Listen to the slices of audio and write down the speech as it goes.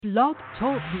Blog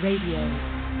Talk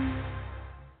Radio.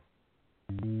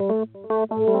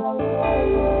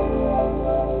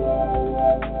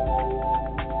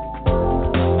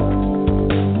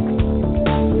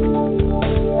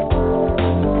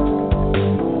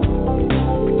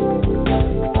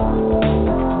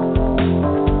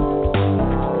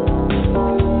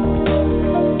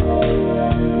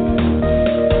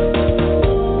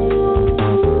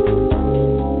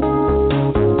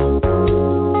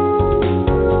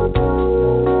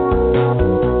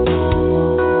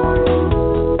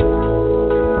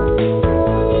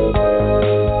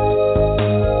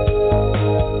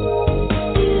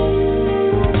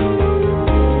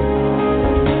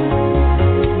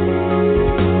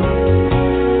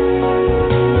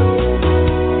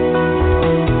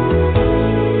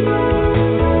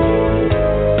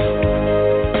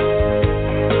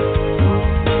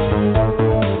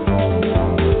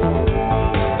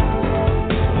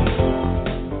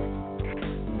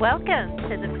 Welcome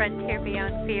to the Frontier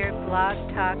Beyond Fear Blog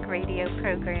Talk Radio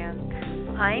program.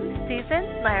 I'm Susan,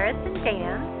 Laris, and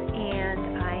Dan,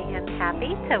 and I am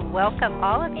happy to welcome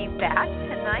all of you back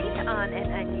tonight on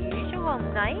an unusual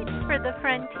night for the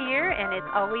Frontier, and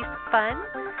it's always fun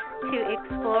to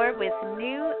explore with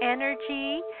new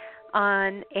energy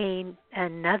on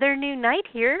another new night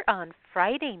here on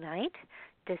Friday night,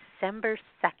 December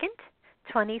 2nd,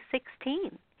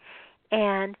 2016.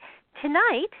 And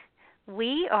tonight,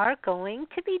 we are going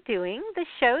to be doing the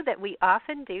show that we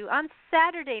often do on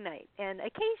Saturday night and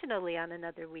occasionally on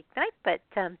another weeknight. But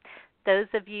those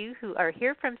of you who are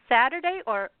here from Saturday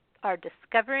or are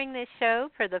discovering this show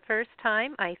for the first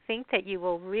time, I think that you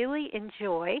will really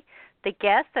enjoy the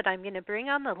guest that I'm going to bring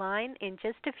on the line in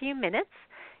just a few minutes,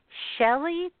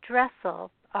 Shelly Dressel,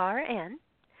 RN,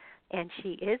 and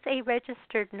she is a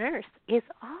registered nurse, is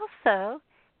also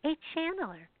a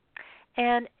channeler.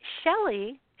 And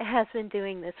Shelly has been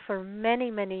doing this for many,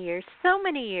 many years, so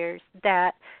many years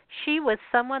that she was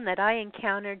someone that I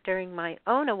encountered during my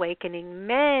own awakening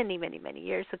many, many, many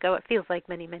years ago. It feels like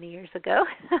many, many years ago.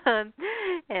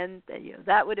 And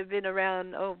that would have been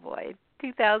around,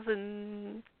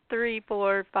 2003,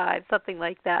 4, 5, something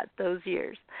like that, those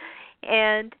years.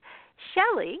 And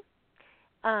Shelly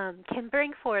can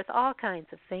bring forth all kinds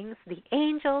of things, the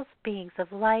angels, beings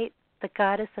of light, the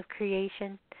goddess of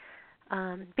creation,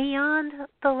 beyond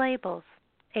the labels,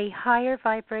 a higher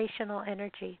vibrational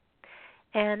energy.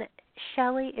 And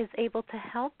Shelly is able to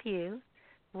help you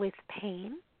with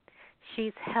pain. She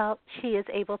is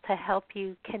able to help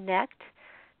you connect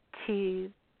to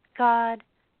God,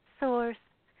 Source,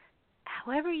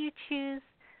 however you choose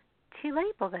to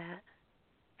label that,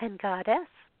 and Goddess,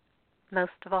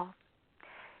 most of all.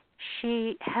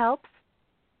 She helps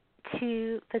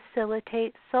to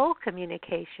facilitate soul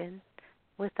communication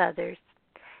with others.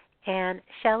 And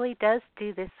Shelly does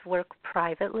do this work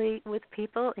privately with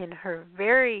people in her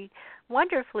very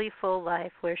wonderfully full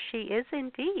life, where she is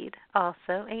indeed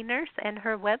also a nurse, and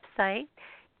her website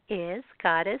is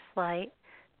goddesslight.net.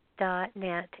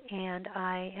 And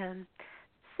I am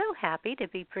so happy to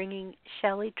be bringing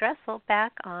Shelly Dressel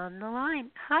back on the line.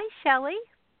 Hi, Shelly.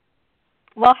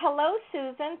 Well, hello,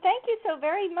 Susan. Thank you so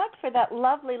very much for that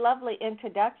lovely, lovely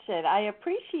introduction. I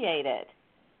appreciate it.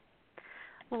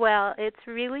 Well, it's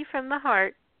really from the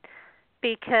heart,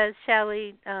 because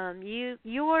Shelly,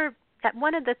 you're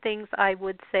one of the things I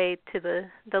would say to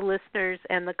the listeners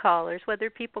and the callers, whether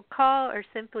people call or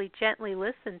simply gently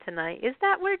listen tonight, is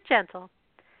that word gentle.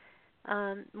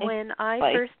 When I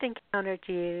first encountered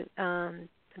you,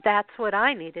 that's what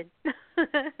I needed,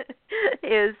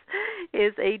 is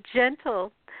a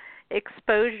gentle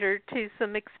exposure to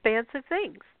some expansive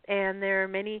things. And there are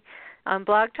many. On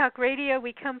Blog Talk Radio,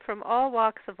 we come from all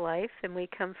walks of life, and we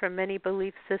come from many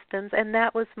belief systems, and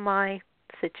that was my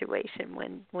situation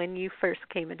when you first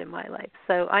came into my life.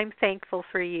 So I'm thankful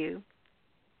for you.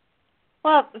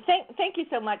 Well, thank you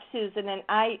so much, Susan, and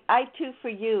I too for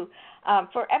you.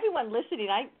 For everyone listening,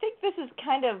 I think this is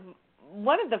kind of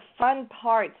one of the fun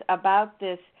parts about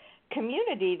this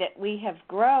community that we have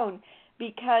grown,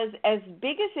 because as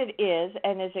big as it is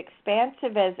and as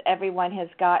expansive as everyone has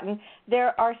gotten,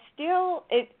 there are still,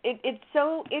 it's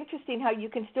so interesting how you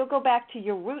can still go back to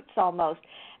your roots almost.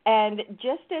 And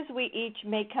just as we each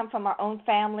may come from our own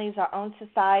families, our own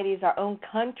societies, our own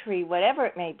country, whatever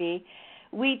it may be,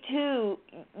 we too,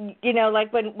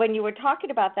 like when you were talking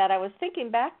about that, I was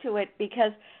thinking back to it,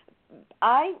 because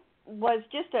I was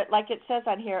just, like it says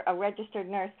on here, a registered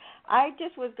nurse. I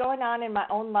just was going on in my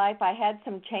own life. I had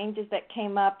some changes that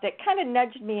came up that kind of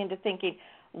nudged me into thinking,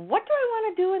 what do I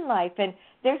want to do in life? And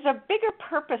there's a bigger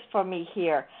purpose for me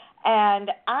here. And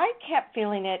I kept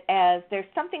feeling it as there's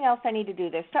something else I need to do,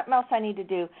 there's something else I need to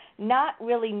do, not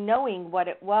really knowing what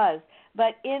it was.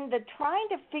 But in the trying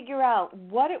to figure out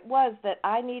what it was that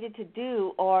I needed to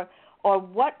do or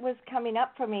what was coming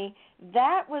up for me,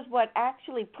 that was what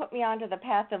actually put me onto the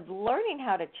path of learning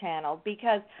how to channel,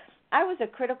 because I was a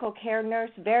critical care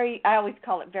nurse, I always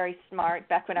call it very smart,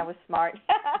 back when I was smart.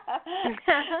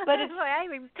 But it's,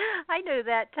 I know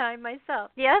that time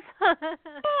myself, yes.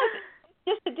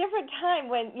 just a different time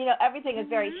when, everything is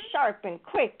very sharp and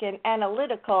quick and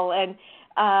analytical, and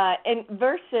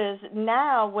versus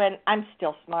now when I'm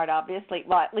still smart, obviously.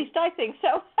 Well, at least I think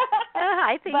so.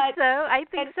 I think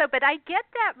so. But I get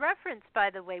that reference, by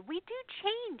the way. We do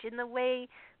change in the way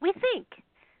we think.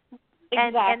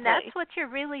 Exactly. And that's what you're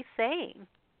really saying.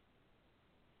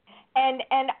 And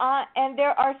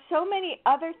there are so many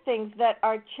other things that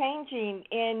are changing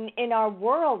in our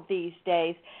world these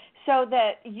days, so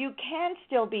that you can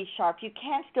still be sharp, you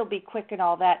can still be quick and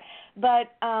all that.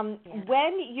 But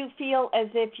when you feel as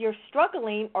if you're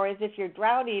struggling, or as if you're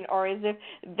drowning, or as if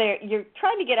you're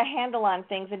trying to get a handle on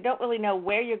things and don't really know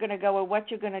where you're going to go or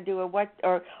what you're going to do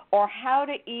or how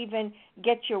to even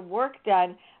get your work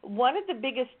done, one of the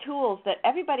biggest tools that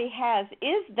everybody has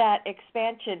is that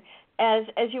expansion. As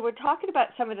you were talking about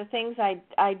some of the things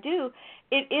I do,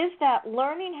 it is that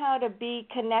learning how to be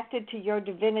connected to your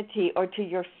divinity or to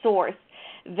your source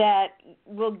that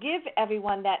will give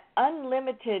everyone that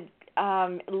unlimited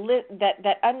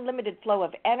that unlimited flow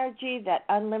of energy, that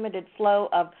unlimited flow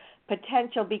of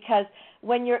potential. Because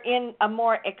when you're in a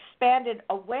more expanded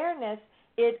awareness,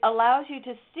 it allows you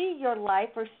to see your life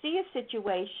or see a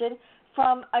situation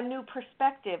from a new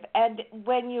perspective. And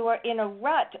when you are in a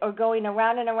rut or going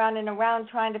around and around and around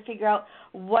trying to figure out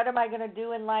what am I going to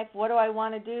do in life, what do I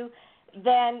want to do,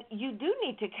 then you do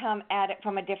need to come at it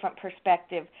from a different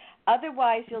perspective.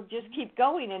 Otherwise, you'll just keep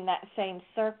going in that same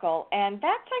circle. And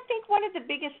that's, I think, one of the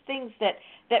biggest things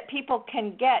that people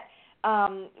can get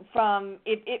from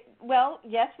it. Well,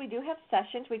 yes, we do have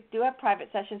sessions. We do have private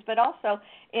sessions, but also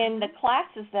in the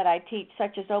classes that I teach,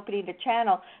 such as Opening the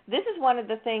Channel, this is one of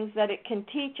the things that it can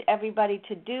teach everybody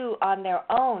to do on their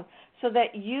own, so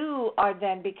that you are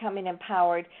then becoming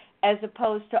empowered, as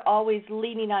opposed to always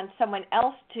leaning on someone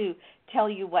else to tell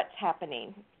you what's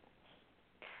happening.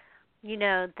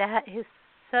 That is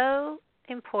so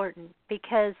important,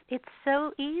 because it's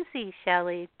so easy,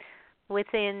 Shelly,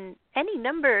 within any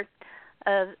number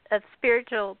of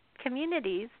spiritual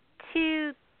communities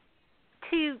to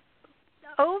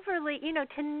overly,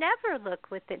 to never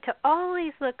look within, to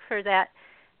always look for that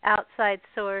outside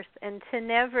source, and to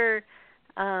never,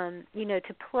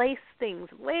 to place things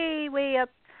way, way up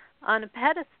on a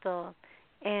pedestal.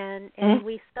 And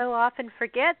we so often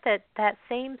forget that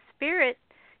same spirit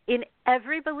in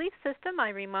every belief system, I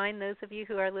remind those of you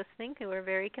who are listening who are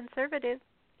very conservative,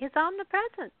 is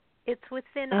omnipresent. It's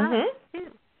within us,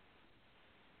 too.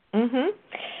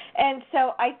 And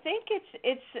so I think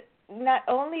it's not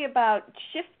only about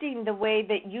shifting the way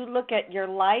that you look at your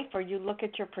life or you look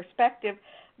at your perspective,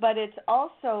 but it's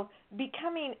also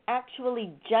becoming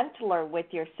actually gentler with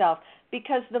yourself.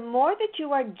 Because the more that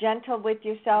you are gentle with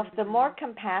yourself, the more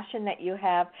compassion that you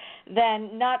have,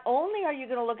 then not only are you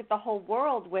going to look at the whole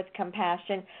world with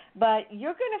compassion, but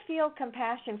you're going to feel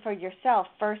compassion for yourself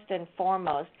first and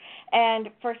foremost. And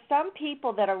for some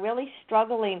people that are really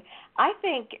struggling, I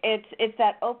think it's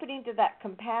that opening to that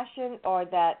compassion or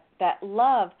that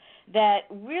love that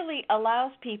really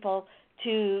allows people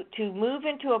to move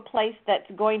into a place that's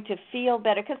going to feel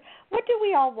better. Because what do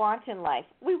we all want in life?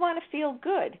 We want to feel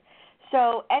good.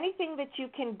 So anything that you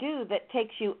can do that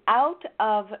takes you out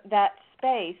of that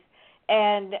space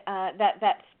and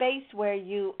that space where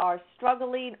you are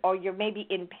struggling, or you're maybe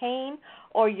in pain,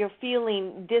 or you're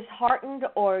feeling disheartened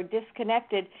or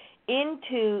disconnected,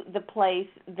 into the place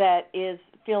that is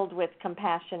filled with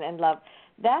compassion and love.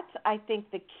 That's, I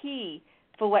think, the key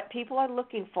for what people are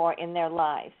looking for in their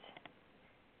lives.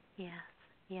 Yes.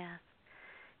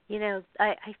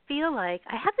 I feel like,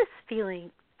 I have this feeling,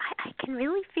 I can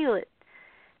really feel it.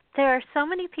 There are so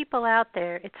many people out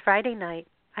there. It's Friday night.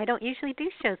 I don't usually do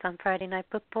shows on Friday night,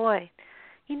 but boy,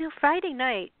 Friday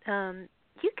night,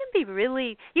 you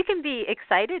can be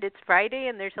excited. It's Friday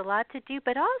and there's a lot to do,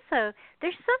 but also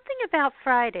there's something about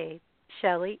Friday,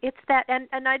 Shelly. It's that,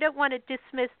 and I don't want to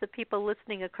dismiss the people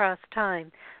listening across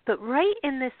time, but right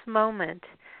in this moment,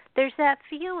 there's that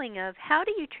feeling of how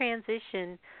do you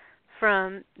transition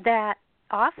from that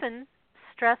often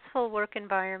stressful work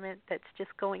environment that's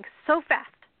just going so fast,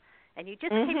 and you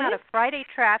just came out of Friday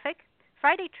traffic.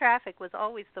 Friday traffic was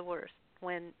always the worst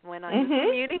when I was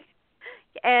commuting.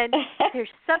 And there's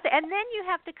something, and then you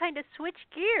have to kind of switch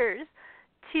gears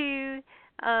to,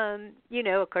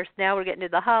 of course, now we're getting to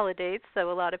the holidays,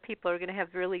 so a lot of people are going to have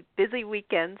really busy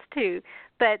weekends too.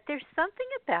 But there's something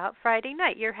about Friday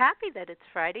night. You're happy that it's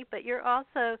Friday, but you're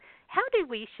also, how do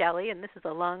we, Shelly, and this is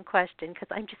a long question because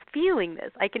I'm just feeling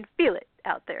this. I can feel it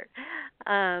out there.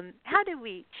 How do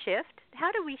we shift?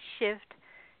 How do we shift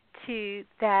to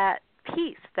that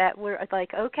piece that we're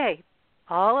like, okay,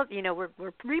 all of,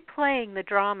 we're replaying the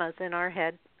dramas in our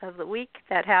head of the week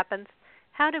that happens.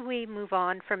 How do we move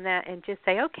on from that and just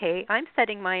say, okay, I'm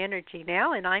setting my energy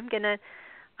now, and I'm gonna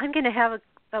have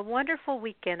a wonderful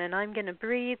weekend, and I'm gonna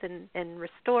breathe and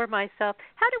restore myself.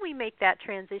 How do we make that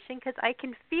transition? Because I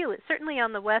can feel it. Certainly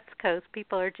on the West Coast,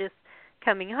 people are just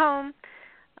coming home,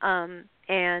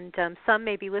 and some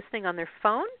may be listening on their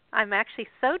phone. I'm actually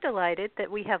so delighted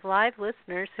that we have live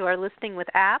listeners who are listening with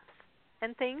apps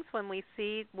and things when we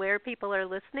see where people are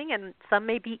listening, and some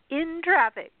may be in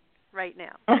traffic right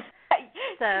now.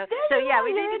 So yeah,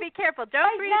 we need to be careful.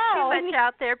 Don't breathe too much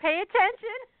out there. Pay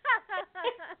attention.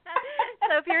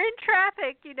 So if you're in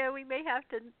traffic, we may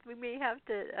have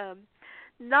to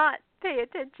not pay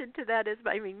attention to that as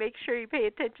much. I mean, make sure you pay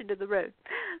attention to the road.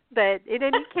 But in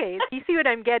any case, you see what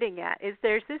I'm getting at, is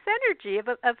there's this energy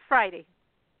of Friday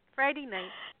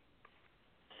night.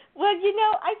 Well,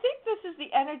 I think this is the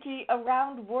energy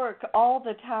around work all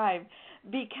the time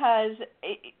because,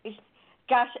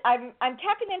 gosh, I'm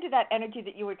tapping into that energy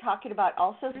that you were talking about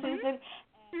also, mm-hmm. Susan,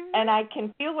 and I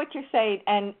can feel what you're saying.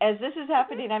 And as this is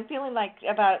happening, I'm feeling like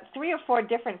about 3 or 4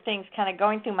 different things kind of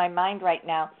going through my mind right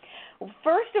now.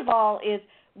 First of all is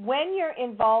when you're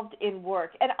involved in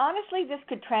work, and honestly, this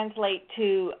could translate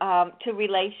to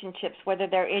relationships, whether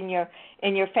they're in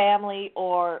your family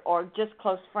or just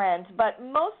close friends. But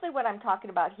mostly, what I'm talking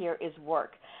about here is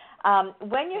work.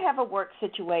 When you have a work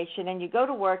situation and you go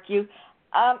to work,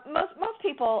 most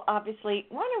people obviously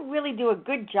want to really do a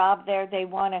good job there. They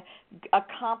want to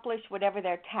accomplish whatever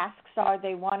their tasks are.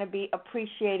 They want to be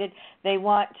appreciated. They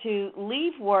want to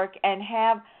leave work and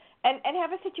have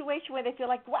a situation where they feel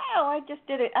like, wow, I just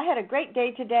did it. I had a great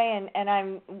day today, and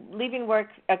I'm leaving work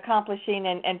accomplishing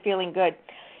and feeling good.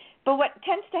 But what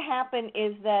tends to happen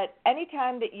is that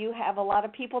anytime that you have a lot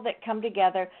of people that come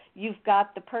together, you've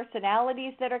got the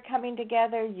personalities that are coming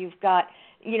together. You've got,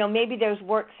 maybe there's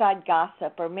workside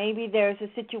gossip, or maybe there's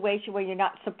a situation where you're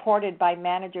not supported by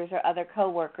managers or other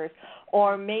coworkers,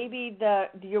 or maybe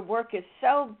your work is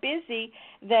so busy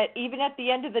that even at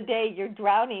the end of the day you're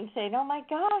drowning, saying, "Oh my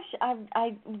gosh,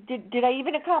 did I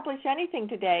even accomplish anything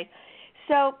today?"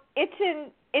 So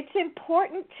it's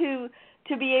important to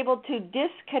be able to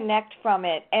disconnect from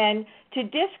it. And to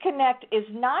disconnect is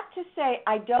not to say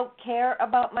I don't care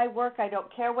about my work, I don't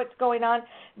care what's going on,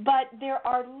 but there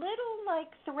are little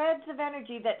threads of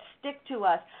energy that stick to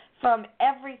us from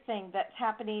everything that's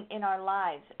happening in our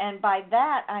lives. And by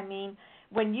that I mean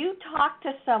when you talk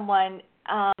to someone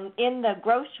in the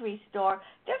grocery store,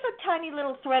 there's a tiny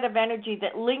little thread of energy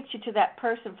that links you to that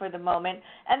person for the moment,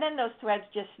 and then those threads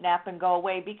just snap and go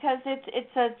away because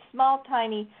it's a small,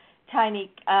 tiny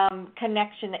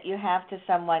connection that you have to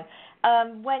someone.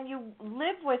 When you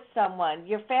live with someone,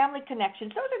 your family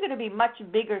connections, those are going to be much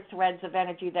bigger threads of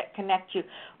energy that connect you.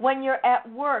 When you're at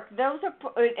work,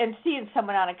 and seeing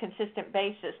someone on a consistent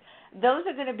basis, those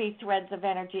are going to be threads of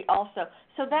energy also.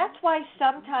 So that's why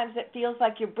sometimes it feels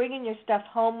like you're bringing your stuff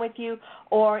home with you,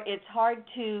 or it's hard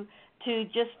to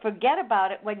just forget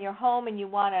about it when you're home and you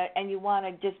want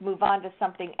to just move on to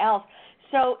something else.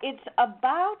 So it's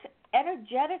about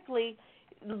energetically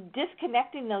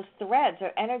disconnecting those threads,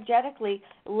 or energetically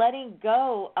letting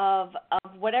go of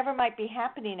whatever might be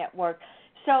happening at work.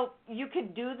 So you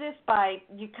can do this by,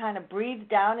 you kind of breathe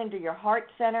down into your heart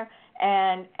center,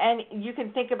 and you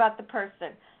can think about the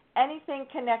person. Anything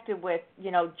connected with,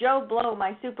 Joe Blow,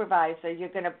 my supervisor, you're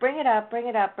going to bring it up,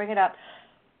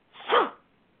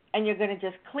 and you're going to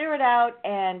just clear it out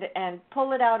and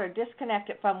pull it out or disconnect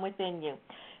it from within you.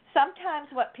 Sometimes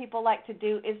what people like to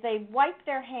do is they wipe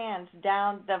their hands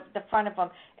down the front of them.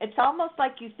 It's almost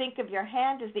like you think of your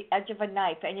hand as the edge of a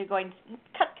knife, and you're going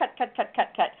cut,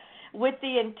 with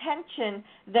the intention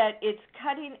that it's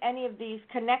cutting any of these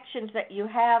connections that you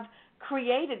have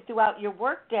created throughout your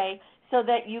workday, so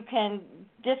that you can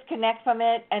disconnect from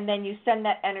it, and then you send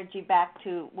that energy back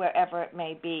to wherever it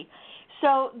may be.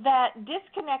 So that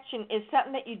disconnection is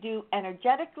something that you do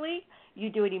energetically, you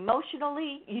do it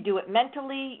emotionally, you do it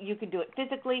mentally, you can do it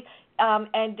physically,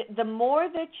 and the more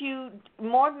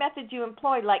methods you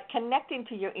employ, like connecting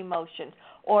to your emotions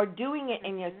or doing it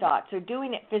in your thoughts or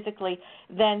doing it physically,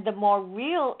 then the more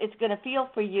real it's going to feel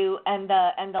for you, and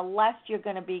the less you're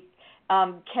going to be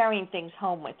carrying things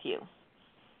home with you.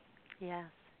 Yes,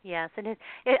 yes, and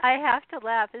I have to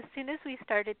laugh. As soon as we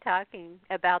started talking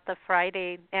about the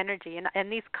Friday energy,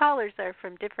 and these callers are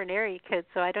from different area codes,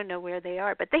 so I don't know where they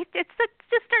are, but they just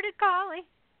started calling.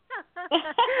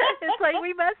 It's like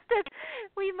we must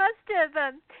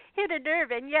have hit a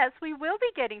nerve, and yes, we will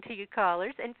be getting to you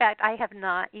callers. In fact, I have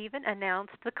not even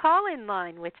announced the call-in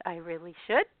line, which I really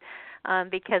should.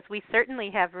 Because we certainly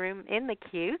have room in the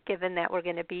queue, given that we're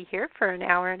going to be here for an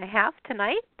hour and a half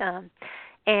tonight.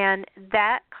 And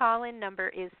that call-in number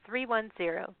is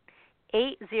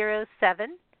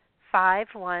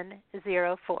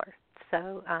 310-807-5104.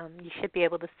 So you should be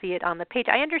able to see it on the page.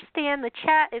 I understand the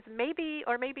chat is maybe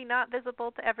or maybe not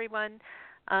visible to everyone.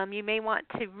 You may want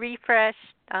to refresh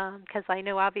because I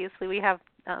know obviously we have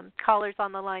callers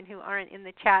on the line who aren't in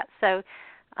the chat. So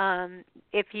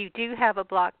if you do have a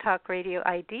Blog Talk Radio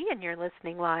ID and you're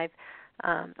listening live,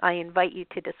 I invite you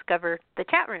to discover the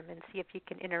chat room and see if you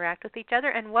can interact with each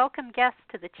other, and welcome guests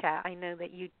to the chat. I know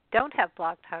that you don't have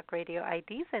Blog Talk Radio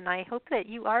IDs, and I hope that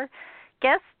you are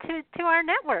guests to our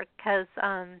network because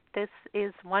this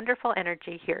is wonderful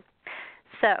energy here.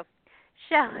 So,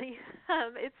 Shelly,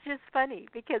 it's just funny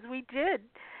because we did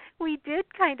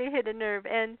kind of hit a nerve,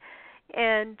 and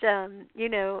you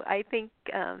know, I think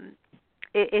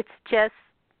it's just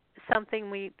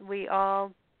something we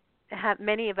all have,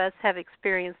 many of us have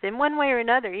experienced in one way or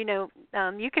another. You know,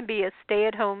 you can be a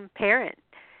stay-at-home parent,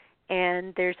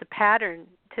 and there's a pattern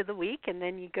to the week, and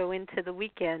then you go into the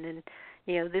weekend, and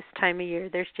you know, this time of year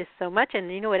there's just so much.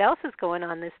 And you know what else is going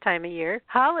on this time of year?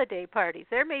 Holiday parties.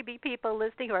 There may be people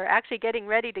listening who are actually getting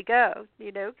ready to go,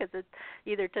 you know, because it's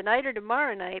either tonight or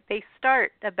tomorrow night. They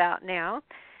start about now.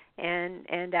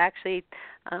 And actually,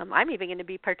 I'm even going to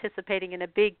be participating in a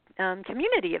big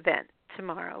community event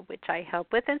tomorrow, which I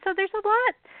help with. And so there's a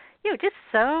lot, you know, just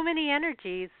so many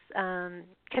energies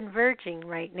converging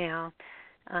right now.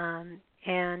 And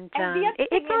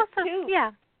it's also, too,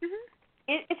 yeah.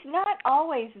 It's not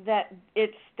always that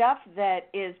it's stuff that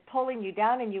is pulling you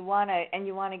down and you want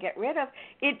to get rid of.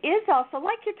 It is also,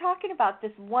 like you're talking about,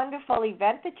 this wonderful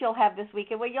event that you'll have this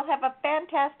weekend where you'll have a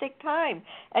fantastic time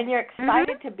and you're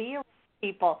excited to be around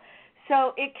people.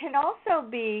 So it can also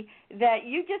be that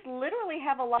you just literally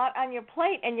have a lot on your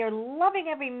plate and you're loving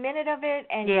every minute of it,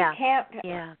 and you can't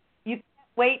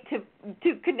wait to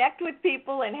connect with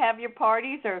people and have your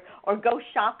parties or go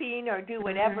shopping or do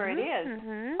whatever it is.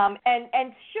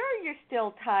 And sure, you're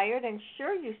still tired, and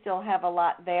sure, you still have a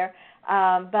lot there,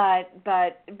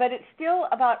 but it's still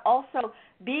about also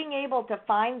being able to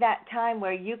find that time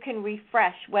where you can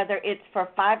refresh, whether it's for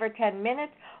 5 or 10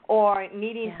 minutes or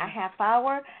needing a half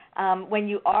hour, when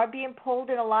you are being pulled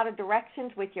in a lot of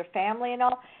directions with your family and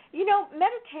all. You know,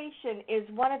 meditation is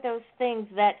one of those things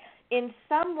that in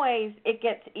some ways it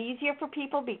gets easier for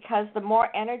people because the more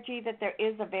energy that there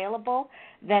is available,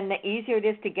 then the easier it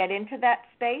is to get into that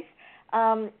space.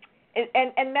 And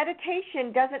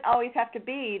meditation doesn't always have to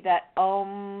be that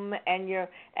and you're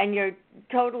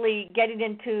totally getting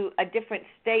into a different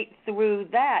state through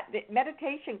that.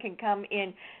 Meditation can come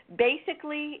in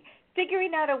basically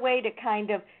figuring out a way to kind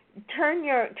of turn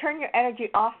your energy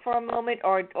off for a moment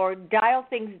or dial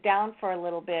things down for a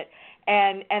little bit,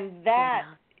 and that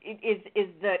is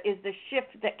the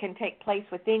shift that can take place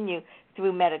within you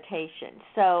through meditation.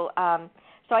 So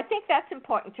I think that's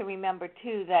important to remember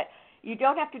too, that you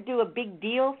don't have to do a big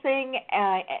deal thing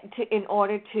in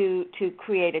order to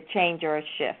create a change or a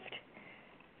shift.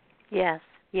 Yes.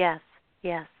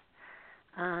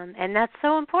 And that's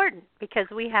so important because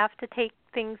we have to take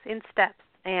things in steps,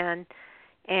 and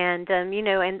you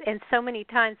know, and so many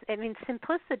times, I mean,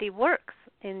 simplicity works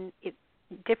in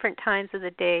different times of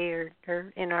the day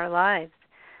or in our lives.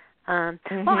 Well,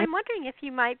 I'm wondering if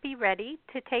you might be ready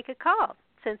to take a call,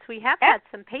 since we have had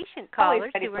some patient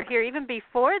callers who were here even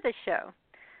before the show.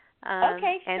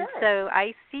 Okay, sure. And so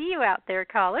I see you out there,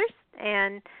 callers.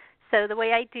 And so the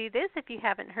way I do this, if you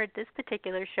haven't heard this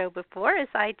particular show before, is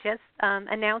I just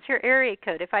announce your area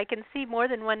code. If I can see more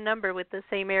than one number with the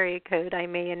same area code, I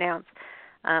may announce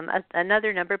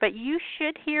another number. But you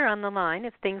should hear on the line,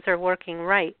 if things are working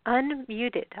right,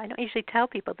 unmuted. I don't usually tell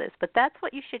people this, but that's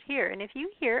what you should hear. And if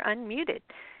you hear unmuted,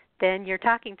 then you're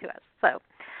talking to us. So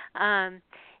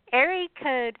area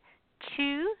code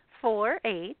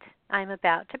 248, I'm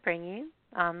about to bring you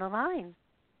on the line.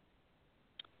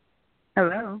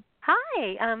 Hello.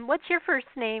 Hi. What's your first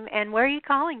name and where are you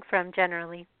calling from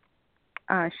generally?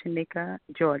 Shanika,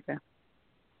 Georgia.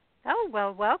 Oh,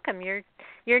 well, welcome. You're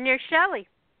near Shelly.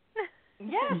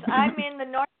 Yes, I'm in the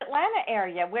North Atlanta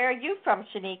area. Where are you from,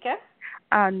 Shanika?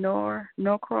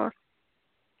 Norcross.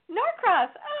 Norcross.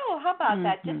 Oh, how about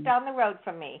that? Just down the road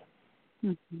from me.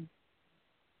 Mm-hmm.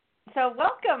 So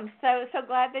welcome. So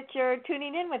glad that you're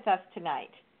tuning in with us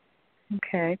tonight.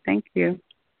 Okay, thank you.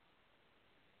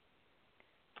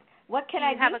 What can Do I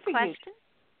you do have a for question?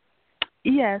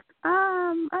 Yes.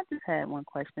 I just had one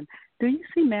question. Do you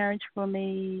see marriage for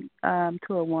me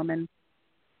to a woman?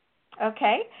 you?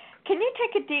 Okay. Can you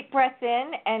take a deep breath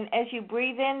in, and as you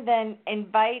breathe in, then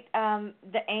invite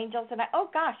the angels? And oh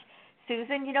gosh,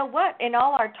 Susan, you know what? In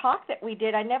all our talk that we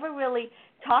did, I never really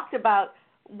talked about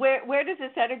where does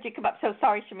this energy come up. So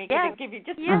sorry, Shamika, to give you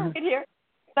just a second here.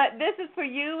 But this is for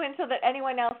you and so that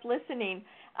anyone else listening.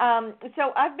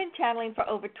 So I've been channeling for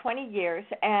over 20 years,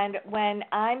 and when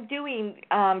I'm doing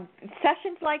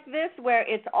sessions like this where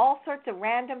it's all sorts of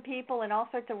random people and all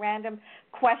sorts of random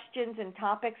questions and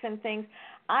topics and things,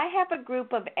 I have a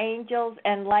group of angels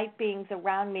and light beings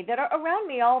around me that are around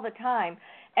me all the time.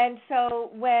 And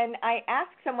so when I ask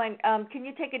someone, can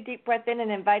you take a deep breath in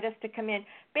and invite us to come in,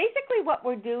 basically what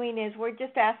we're doing is we're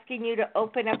just asking you to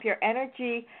open up your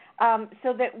energy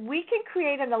so that we can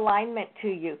create an alignment to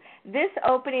you. This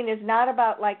opening is not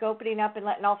about like opening up and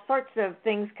letting all sorts of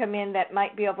things come in that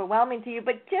might be overwhelming to you,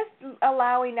 but just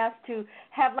allowing us to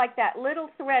have like that little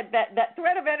thread, that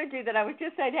thread of energy that I was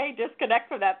just saying, hey, disconnect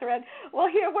from that thread. Well,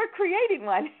 here we're creating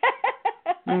one.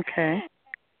 Okay.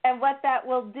 And what that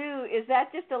will do is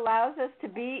that just allows us to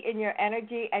be in your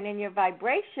energy and in your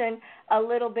vibration a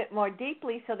little bit more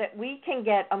deeply so that we can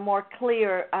get a more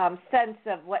clear sense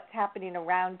of what's happening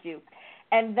around you.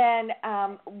 And then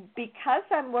because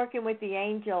I'm working with the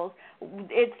angels,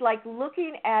 it's like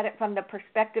looking at it from the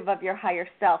perspective of your higher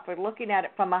self, or looking at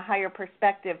it from a higher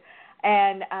perspective.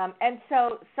 And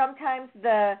so sometimes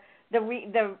the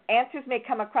answers may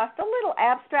come across a little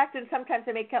abstract, and sometimes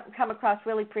they may come across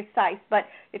really precise. But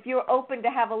if you're open to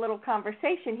have a little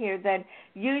conversation here, then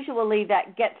usually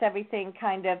that gets everything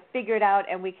kind of figured out,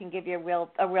 and we can give you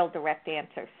a real direct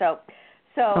answer. So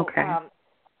okay.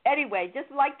 Anyway,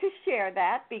 just like to share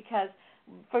that because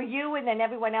for you and then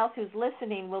everyone else who's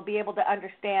listening will be able to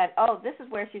understand, oh, this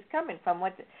is where she's coming from,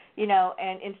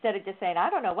 and instead of just saying, I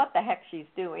don't know what the heck she's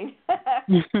doing.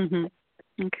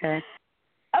 Okay.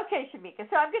 Okay, Shamika.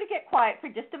 So I'm going to get quiet for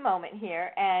just a moment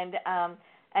here, and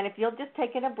if you'll just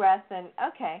take in a breath, and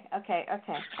okay.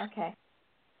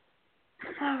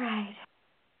 All right.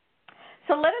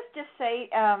 So let us just say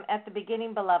at the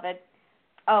beginning, beloved.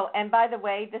 Oh, and by the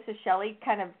way, this is Shelly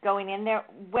kind of going in there.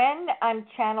 When I'm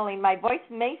channeling, my voice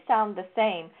may sound the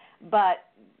same, but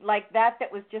like that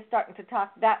was just starting to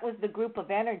talk, that was the group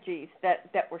of energies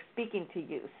that were speaking to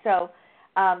you. So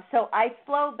I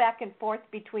flow back and forth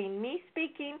between me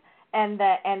speaking and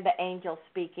the angel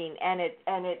speaking, and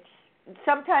it's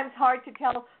sometimes hard to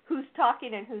tell who's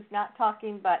talking and who's not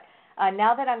talking. But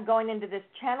now that I'm going into this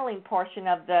channeling portion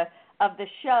of the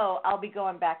show, I'll be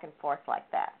going back and forth like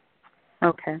that.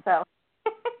 Okay. So,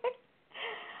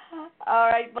 all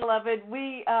right, beloved,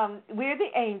 we're the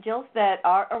angels that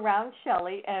are around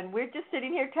Shelly, and we're just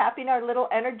sitting here tapping our little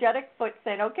energetic foot,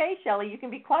 saying, "Okay, Shelly, you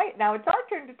can be quiet now. It's our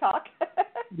turn to talk."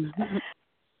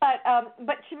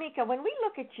 But Shamika, when we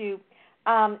look at you,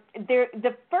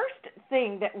 the first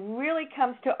thing that really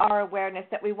comes to our awareness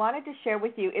that we wanted to share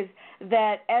with you is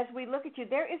that as we look at you,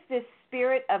 there is this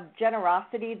spirit of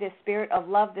generosity, this spirit of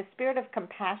love, this spirit of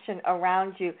compassion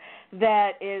around you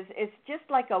that it's just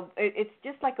like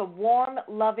a warm,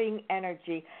 loving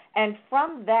energy. And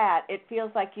from that, it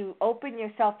feels like you open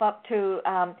yourself up to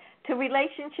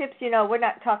relationships. You know, we're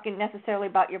not talking necessarily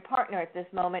about your partner at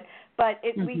this moment, but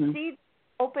we see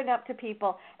open up to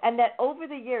people, and that over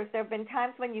the years there have been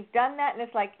times when you've done that and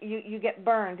it's like you get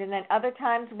burned, and then other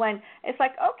times when it's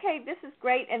like, okay, this is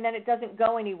great, and then it doesn't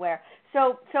go anywhere.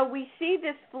 So we see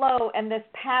this flow and this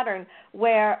pattern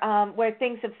where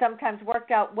things have sometimes worked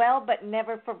out well but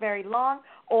never for very long,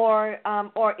 or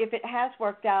if it has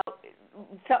worked out,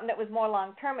 something that was more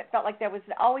long term, it felt like there was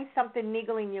always something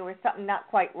niggling you or something not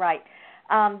quite right.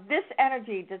 This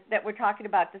energy that we're talking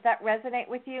about, does that resonate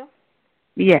with you?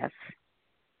 Yes.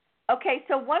 Okay,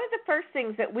 so one of the first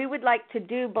things that we would like to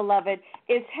do, beloved,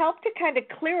 is help to kind of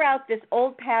clear out this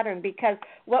old pattern, because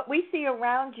what we see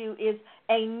around you is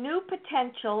a new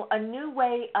potential, a new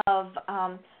way of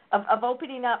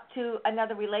opening up to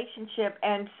another relationship,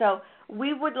 and so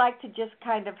we would like to just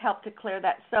kind of help to clear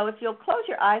that. So if you'll close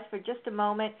your eyes for just a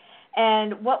moment,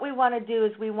 and what we want to do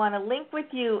is we want to link with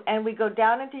you, and we go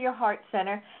down into your heart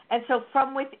center, and so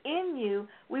from within you,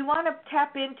 we want to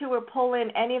tap into or pull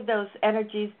in any of those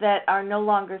energies that are no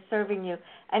longer serving you.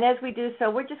 And as we do so,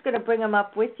 we're just going to bring them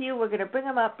up with you. We're going to bring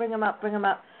them up, and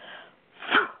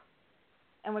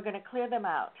we're going to clear them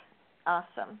out.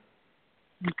 Awesome.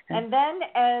 Okay. And then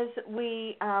as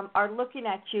we are looking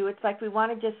at you, it's like we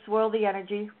want to just swirl the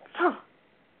energy,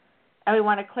 and we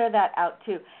want to clear that out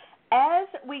too. As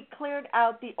we cleared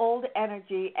out the old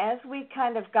energy, as we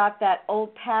kind of got that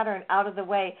old pattern out of the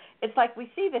way, it's like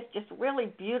we see this just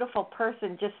really beautiful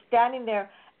person just standing there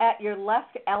at your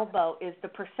left elbow is the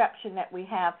perception that we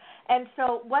have. And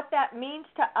so what that means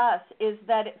to us is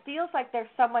that it feels like there's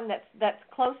someone that's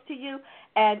close to you,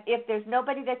 and if there's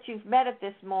nobody that you've met at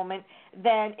this moment,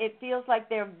 then it feels like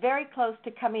they're very close to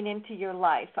coming into your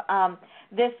life.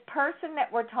 This person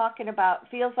that we're talking about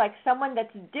feels like someone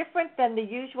that's different than the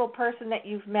usual person that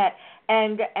you've met,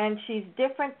 and she's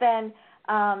different than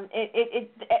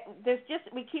there's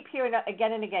just, we keep hearing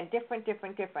again and again, different.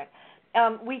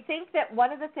 We think that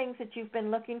one of the things that you've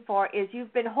been looking for is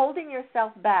you've been holding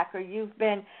yourself back, or you've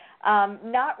been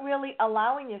not really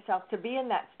allowing yourself to be in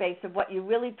that space of what you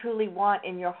really truly want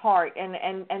in your heart,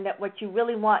 and that what you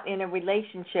really want in a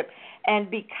relationship. And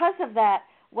because of that,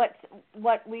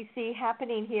 what we see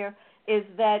happening here is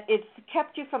that it's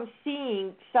kept you from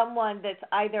seeing someone that's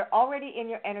either already in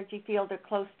your energy field or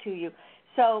close to you.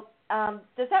 So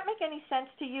does that make any sense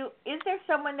to you? Is there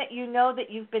someone that you know that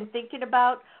you've been thinking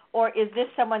about, or is this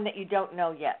someone that you don't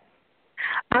know yet?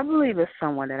 I believe it's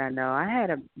someone that I know. I had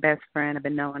a best friend. I've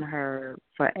been knowing her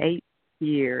for 8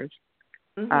 years.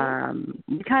 Mm-hmm.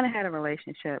 We kind of had a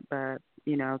relationship, but,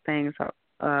 you know, things,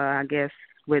 I guess,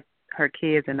 with her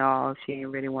kids and all, she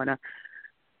didn't really want to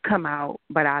come out.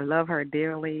 But I love her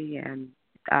dearly, and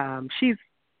she's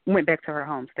went back to her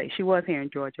home state. She was here in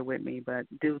Georgia with me, but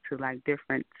due to, like,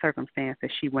 different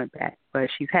circumstances, she went back. But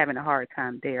she's having a hard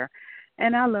time there.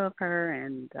 And I love her,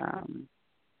 and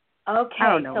okay, I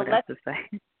don't know so what else to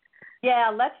say.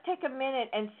 Yeah, let's take a minute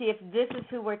and see if this is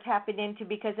who we're tapping into,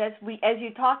 because as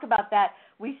you talk about that,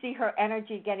 we see her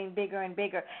energy getting bigger and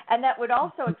bigger. And that would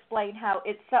also explain how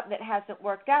it's something that hasn't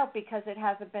worked out because it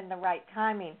hasn't been the right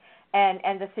timing and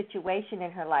the situation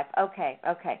in her life. Okay.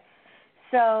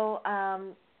 So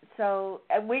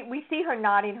we see her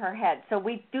nodding her head. So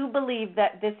we do believe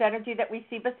that this energy that we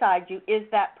see beside you is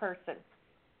that person.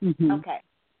 Mm-hmm. Okay.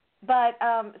 But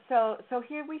so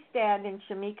here we stand in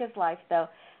Shamika's life, though,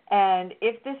 and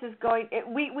if this is going,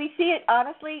 we see it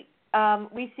honestly.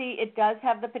 We see it does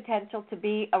have the potential to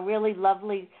be a really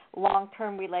lovely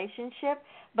long-term relationship,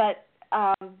 but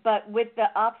with the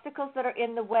obstacles that are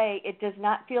in the way, it does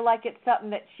not feel like it's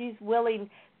something that she's willing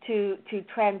to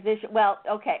transition. Well,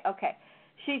 okay.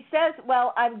 She says,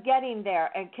 "Well, I'm getting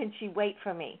there, and can she wait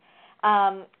for me?"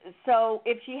 So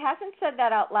if she hasn't said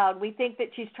that out loud, we think that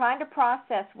she's trying to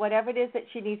process whatever it is that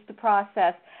she needs to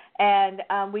process, and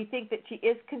we think that she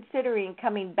is considering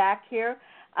coming back here.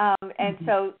 And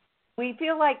so we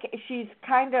feel like she's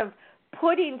kind of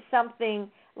putting something,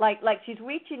 like she's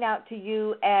reaching out to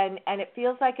you, and it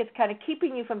feels like it's kind of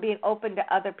keeping you from being open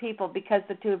to other people because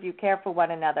the two of you care for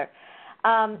one another.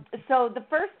 So the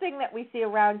first thing that we see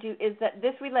around you is that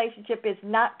this relationship is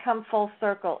not come full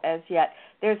circle as yet.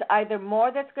 There's either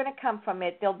more that's going to come from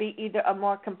it. There'll be either a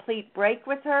more complete break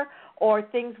with her, or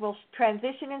things will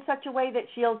transition in such a way that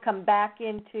she'll come back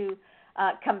into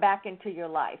your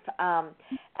life.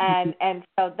 And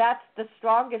so that's the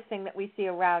strongest thing that we see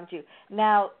around you.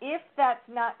 Now, if that's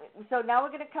not, so now we're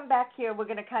going to come back here. We're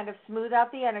going to kind of smooth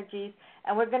out the energies,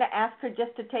 and we're going to ask her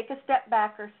just to take a step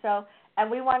back or so. And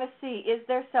we want to see, is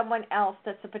there someone else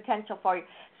that's a potential for you?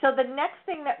 So the next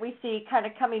thing that we see kind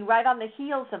of coming right on the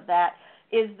heels of that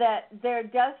is that there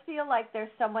does feel like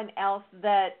there's someone else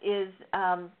that is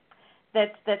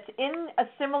that's in a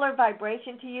similar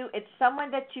vibration to you. It's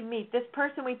someone that you meet. This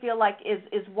person we feel like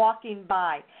is walking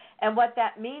by. And what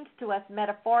that means to us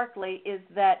metaphorically is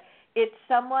that it's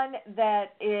someone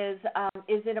that is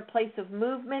in a place of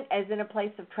movement, is in a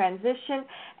place of transition.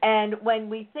 And when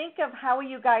we think of how are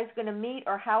you guys going to meet,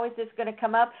 or how is this going to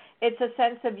come up, it's a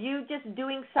sense of you just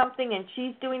doing something and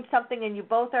she's doing something, and you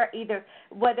both are either,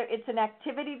 whether it's an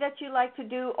activity that you like to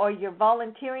do, or you're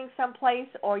volunteering someplace,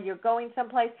 or you're going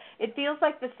someplace. It feels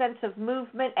like the sense of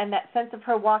movement, and that sense of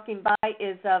her walking by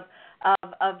is of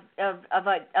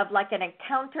like an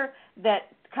encounter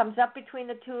that comes up between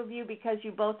the two of you, because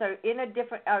you both are in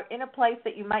a place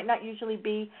that you might not usually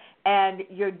be, and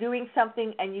you're doing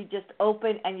something, and you just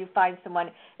open and you find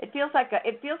someone. It feels like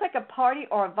a party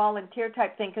or a volunteer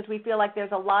type thing, because we feel like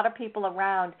there's a lot of people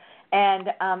around, and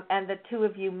the two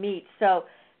of you meet. So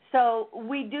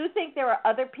we do think there are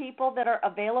other people that are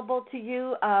available to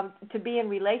you to be in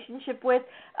relationship with,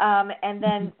 and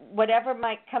then whatever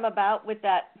might come about with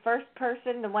that first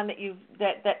person, the one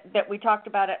that we talked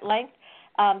about at length.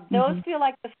 Those feel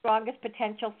like the strongest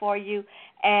potential for you,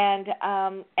 and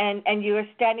you are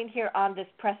standing here on this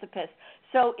precipice.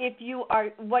 So if you're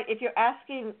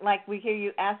asking, like we hear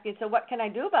you asking, so what can I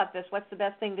do about this? What's the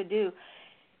best thing to do?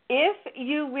 If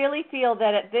you really feel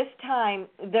that at this time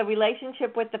the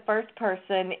relationship with the first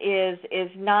person is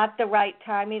not the right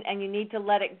timing and you need to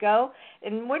let it go,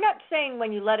 and we're not saying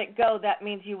when you let it go that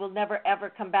means you will never ever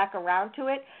come back around to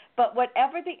it, but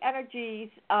whatever the energies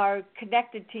are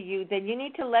connected to you, then you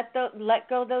need to let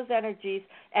go those energies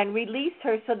and release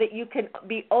her so that you can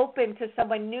be open to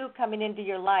someone new coming into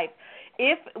your life.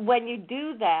 If when you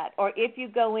do that, or if you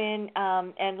go in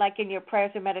and like in your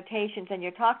prayers or meditations and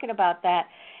you're talking about that,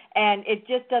 and it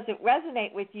just doesn't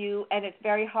resonate with you and it's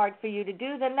very hard for you to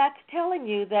do, then that's telling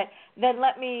you that then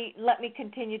let me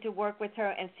continue to work with her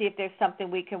and see if there's something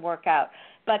we can work out.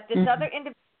 But this other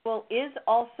individual is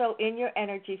also in your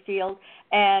energy field,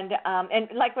 and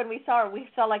like when we saw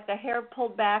her, like the hair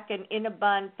pulled back and in a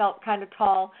bun, felt kind of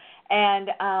tall, and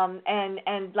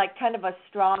like kind of a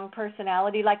strong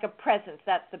personality, like a presence.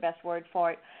 That's the best word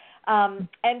for it.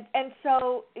 And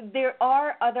so there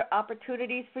are other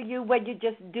opportunities for you when you're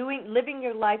just living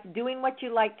your life, doing what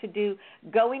you like to do,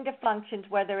 going to functions,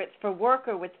 whether it's for work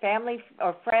or with family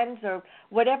or friends or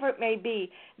whatever it may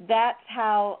be. That's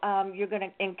how you're going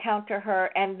to encounter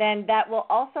her, and then that will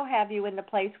also have you in the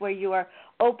place where you are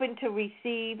open to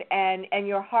receive, and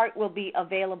your heart will be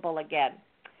available again.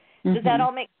 Does that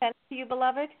all make sense to you,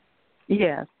 beloved?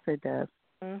 Yes, it does.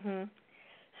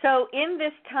 So in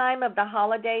this time of the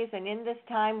holidays and in this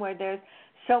time where there's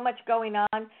so much going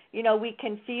on, we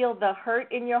can feel the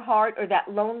hurt in your heart or that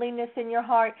loneliness in your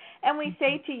heart. And we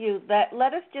say to you that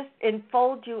let us just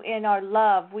enfold you in our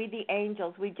love. We, the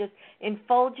angels, we just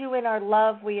enfold you in our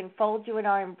love. We enfold you in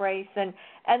our embrace. And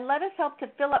let us help to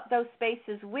fill up those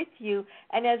spaces with you.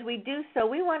 And as we do so,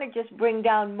 we want to just bring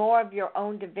down more of your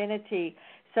own divinity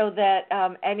so that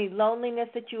any loneliness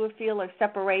that you would feel or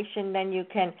separation, then you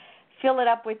can fill it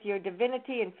up with your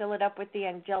divinity and fill it up with the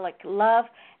angelic love,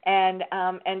 and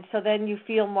so then you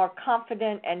feel more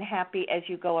confident and happy as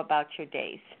you go about your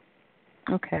days.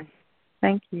 Okay.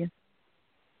 Thank you.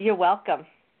 You're welcome.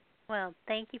 Well,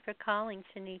 thank you for calling,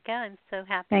 Shanika. I'm so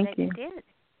happy that you did.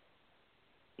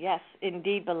 Yes,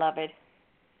 indeed, beloved.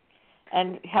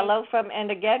 And hello and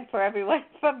again for everyone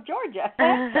from Georgia.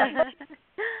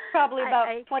 Probably about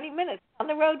 20 minutes on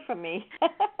the road from me.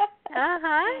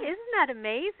 Isn't that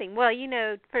amazing? Well,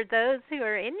 for those who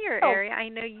are in your area, I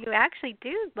know you actually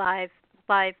do live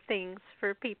things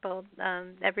for people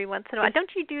every once in a while. Don't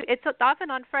you do? It's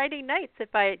often on Friday nights,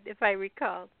 if I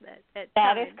recall.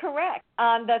 That is correct.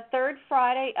 On the third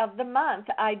Friday of the month,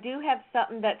 I do have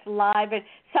something that's live, and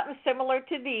something similar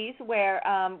to these, where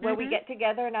we get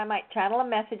together and I might channel a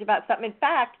message about something. In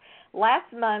fact,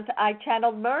 last month I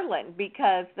channeled Merlin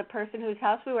because the person whose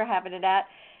house we were having it at,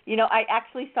 I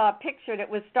actually saw a picture that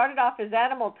was started off as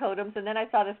animal totems, and then I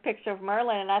saw this picture of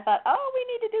Merlin, and I thought, we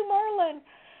need to do Merlin.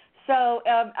 So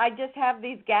I just have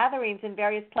these gatherings in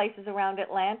various places around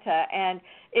Atlanta, and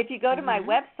if you go to my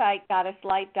website,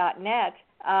 goddesslight.net,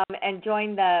 and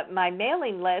join my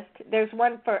mailing list, there's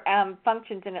one for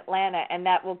functions in Atlanta, and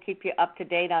that will keep you up to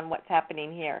date on what's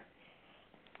happening here.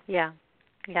 Yeah,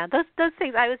 those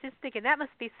things. I was just thinking that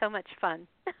must be so much fun.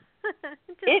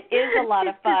 It is a lot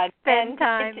of fun. Spend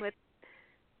time with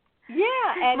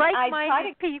and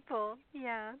like-minded people.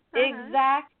 Yeah.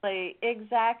 Exactly.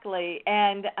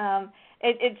 And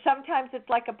it sometimes it's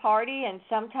like a party, and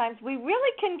sometimes we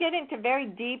really can get into very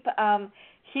deep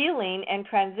healing and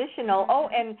transitional.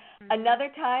 And another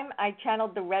time I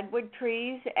channeled the redwood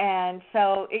trees, and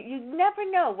so you never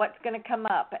know what's going to come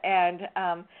up. And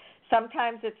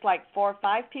sometimes it's like 4 or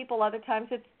 5 people. Other times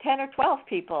it's 10 or 12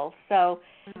 people. So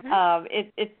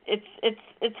it's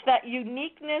that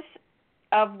uniqueness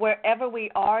of wherever we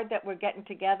are that we're getting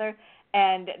together,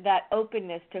 and that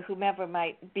openness to whomever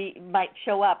might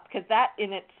show up, because that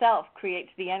in itself creates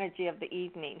the energy of the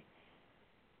evening.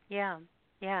 Yeah,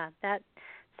 that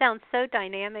sounds so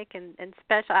dynamic and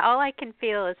special. All I can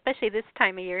feel, especially this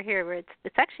time of year here, where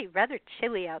it's actually rather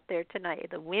chilly out there tonight.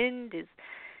 The wind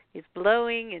is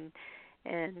blowing,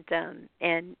 and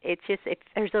it's just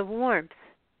there's a warmth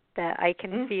that I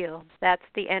can feel. That's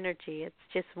the energy. It's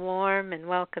just warm and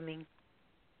welcoming.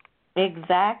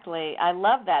 Exactly. I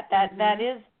love that. That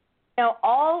is,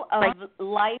 all of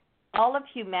life, all of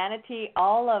humanity,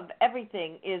 all of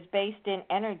everything is based in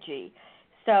energy.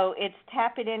 So it's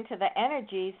tapping into the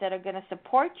energies that are going to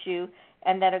support you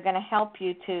and that are going to help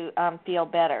you to feel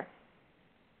better.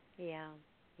 Yeah.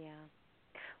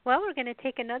 Well, we're going to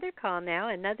take another call now,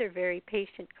 another very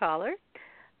patient caller.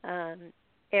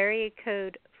 Area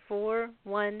code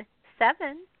 417.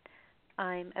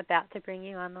 I'm about to bring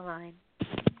you on the line.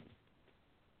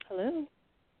 Hello.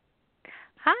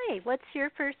 Hi, what's your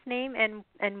first name? And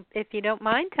if you don't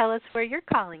mind, tell us where you're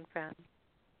calling from.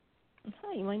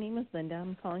 Hi, my name is Linda.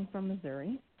 I'm calling from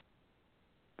Missouri.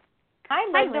 Hi,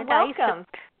 Linda. Welcome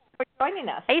for joining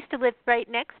us. I used to live right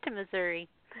next to Missouri.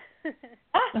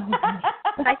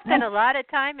 I spent a lot of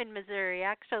time in Missouri,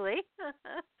 actually.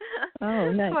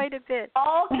 Oh, nice. Quite a bit.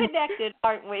 All connected,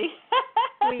 aren't we?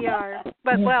 We are.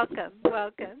 But welcome,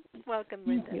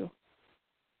 Linda.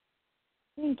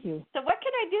 Thank you. So what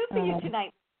can I do for you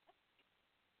tonight?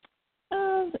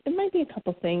 It might be a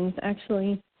couple things,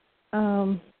 actually.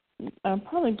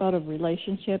 Probably about a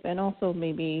relationship, and also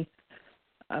maybe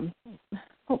I'm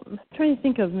trying to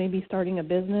think of maybe starting a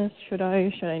business. Should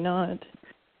I not?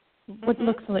 What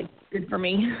looks like good for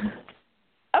me?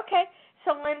 Okay.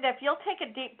 So, Linda, if you'll take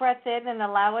a deep breath in and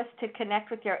allow us to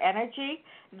connect with your energy,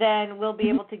 then we'll be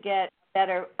able to get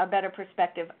a better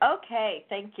perspective. Okay,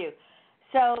 thank you.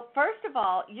 So, first of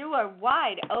all, you are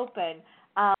wide open.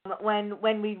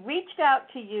 When we reached out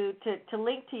to you to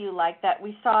link to you like that,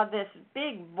 we saw this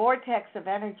big vortex of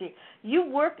energy. You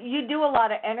do a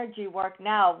lot of energy work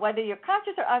now, whether you're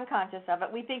conscious or unconscious of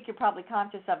it. We think you're probably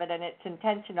conscious of it, and it's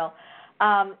intentional.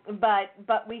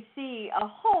 But we see a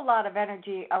whole lot of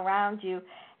energy around you,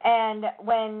 and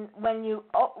when you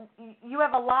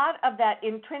have a lot of that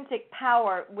intrinsic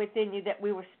power within you that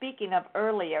we were speaking of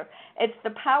earlier. It's the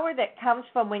power that comes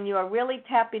from when you are really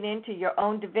tapping into your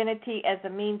own divinity as a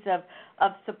means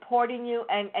of supporting you,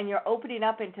 and you're opening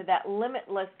up into that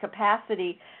limitless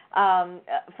capacity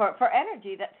for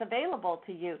energy that's available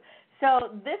to you.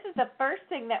 So this is the first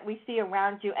thing that we see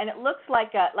around you, and it looks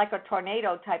like a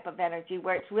tornado type of energy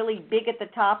where it's really big at the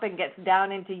top and gets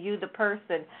down into you, the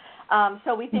person.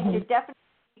 So we think you're definitely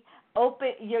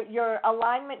open. Your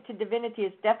alignment to divinity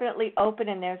is definitely open,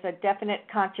 and there's a definite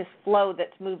conscious flow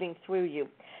that's moving through you.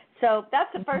 So that's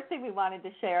the first thing we wanted to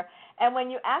share. And when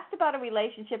you asked about a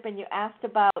relationship and you asked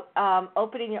about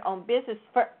opening your own business,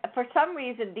 for some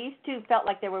reason these two felt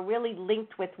like they were really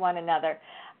linked with one another.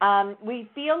 We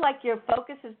feel like your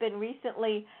focus has been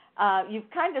recently, you've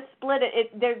kind of split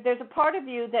it. There's a part of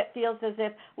you that feels as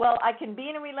if, well, I can be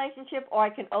in a relationship or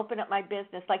I can open up my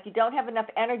business. Like you don't have enough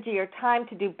energy or time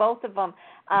to do both of them.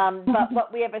 But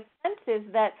what we have a sense is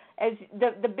that as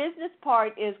the business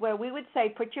part is where we would say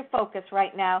put your focus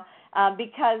right now,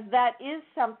 because that is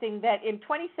something that in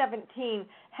 2017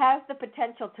 has the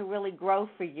potential to really grow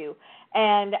for you.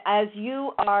 And as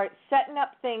you are setting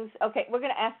up things, okay, we're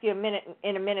going to ask you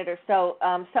in a minute or so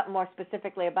something more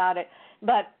specifically about it.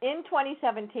 But in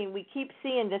 2017, we keep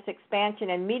seeing this expansion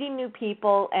and meeting new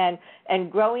people and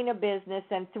growing a business.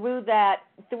 And through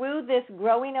this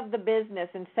growing of the business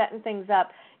and setting things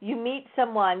up, you meet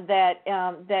someone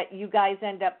that you guys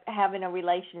end up having a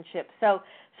relationship. So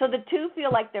the two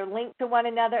feel like they're linked to one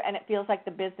another, and it feels like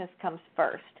the business comes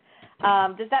first.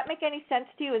 Does that make any sense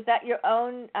to you? Is that your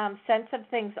own sense of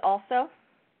things also?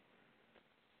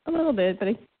 A little bit, but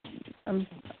I'm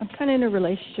kind of in a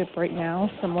relationship right now,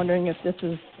 so I'm wondering if this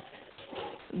is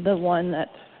the one that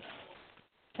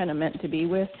kind of meant to be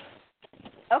with.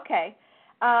 Okay.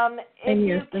 And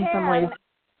yes, in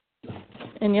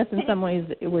some ways,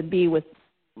 it would be with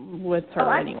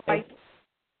her anyway. Sorry.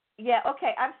 Yeah.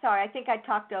 Okay. I'm sorry. I think I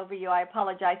talked over you. I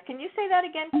apologize. Can you say that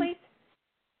again, please?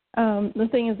 The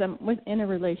thing is, I'm in a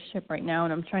relationship right now,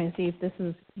 and I'm trying to see if this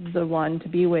is the one to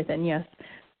be with. And yes,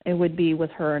 it would be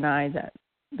with her and I that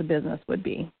the business would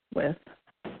be with.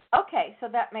 Okay, so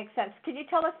that makes sense. Can you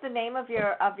tell us the name of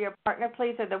your partner,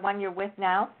 please, or the one you're with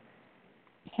now?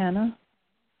 Hannah.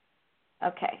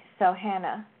 Okay, so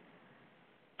Hannah.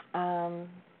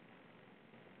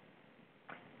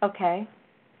 Okay.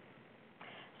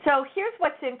 So here's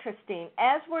what's interesting.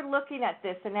 As we're looking at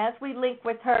this and as we link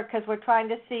with her, because we're trying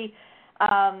to see,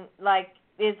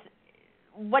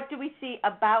 what do we see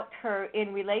about her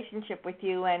in relationship with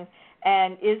you, and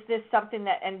is this something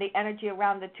that, and the energy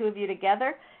around the two of you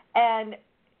together? And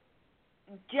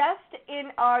just in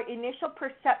our initial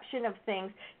perception of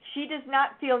things, she does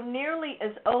not feel nearly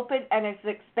as open and as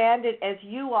expanded as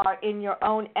you are in your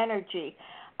own energy.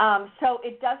 So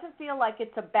it doesn't feel like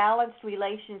it's a balanced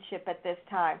relationship at this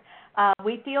time.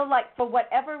 We feel like for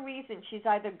whatever reason she's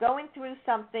either going through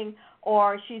something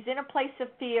or she's in a place of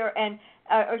fear, and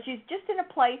or she's just in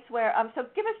a place where, so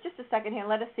give us just a second here and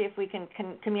let us see if we can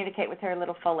communicate with her a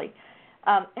little fully.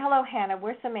 Hello, Hannah.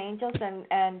 We're some angels,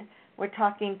 and we're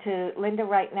talking to Linda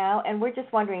right now, and we're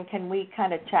just wondering, can we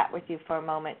kind of chat with you for a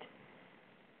moment?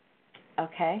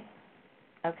 Okay.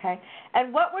 Okay.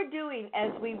 And what we're doing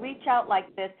as we reach out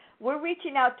like this, we're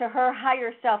reaching out to her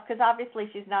higher self, because obviously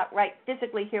she's not right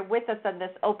physically here with us on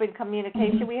this open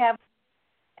communication we have.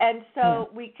 And so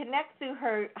we connect through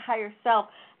her higher self,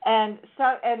 and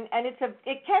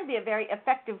it can be a very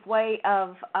effective way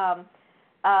of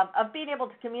being able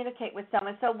to communicate with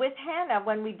someone. So with Hannah,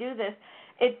 when we do this,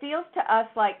 it feels to us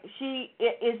like she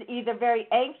is either very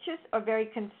anxious or very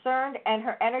concerned, and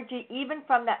her energy, even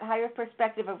from that higher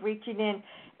perspective of reaching in,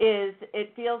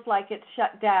 it feels like it's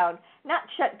shut down. Not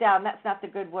shut down, that's not the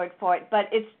good word for it, but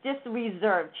it's just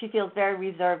reserved. She feels very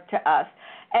reserved to us.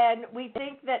 And we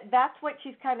think that that's what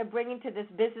she's kind of bringing to this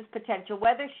business potential.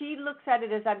 Whether she looks at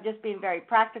it as I'm just being very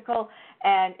practical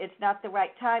and it's not the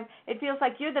right time, it feels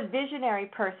like you're the visionary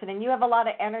person and you have a lot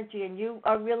of energy and you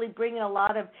are really bringing a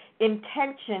lot of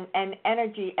intention and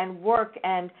energy and work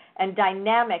and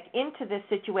dynamic into this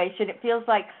situation. It feels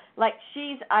like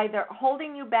she's either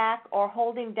holding you back or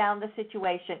holding down the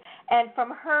situation. And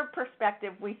from her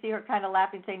perspective, we see her kind of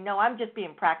laughing, saying, no, I'm just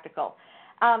being practical.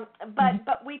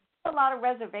 But we feel a lot of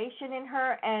reservation in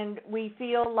her, and we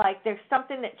feel like there's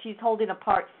something that she's holding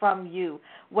apart from you,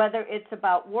 whether it's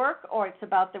about work or it's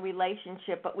about the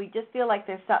relationship, but we just feel like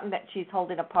there's something that she's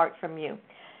holding apart from you.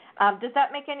 Does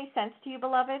that make any sense to you,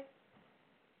 beloved?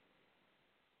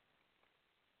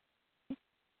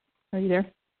 Are you there?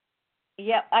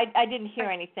 Yeah, I didn't hear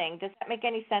anything. Does that make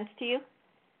any sense to you?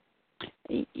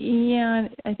 Yeah,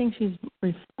 I think she's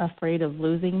afraid of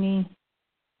losing me.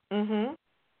 Mhm.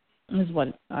 Is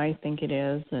what I think it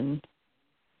is, and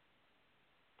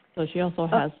so she also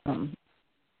has some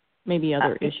maybe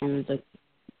other issues.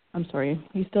 I'm sorry,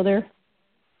 are you still there?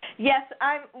 Yes,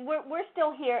 we're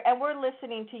still here and we're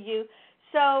listening to you.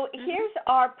 So here's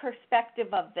our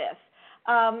perspective of this.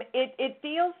 It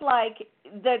feels like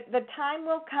the time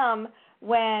will come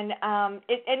when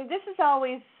and this is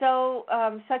always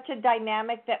such a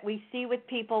dynamic that we see with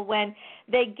people when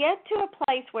they get to a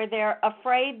place where they're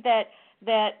afraid that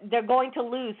they're going to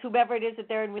lose whoever it is that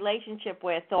they're in relationship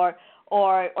with, or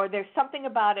there's something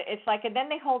about it. It's like, and then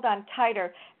they hold on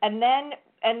tighter, and then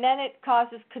it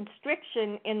causes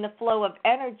constriction in the flow of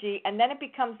energy, and then it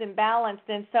becomes imbalanced,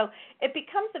 and so it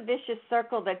becomes a vicious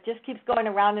circle that just keeps going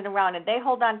around and around, and they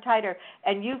hold on tighter,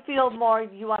 and you feel more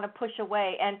you want to push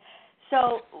away. And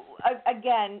so,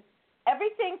 again,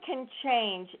 everything can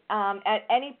change at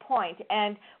any point,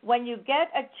 and when you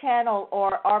get a channel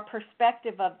or our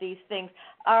perspective of these things,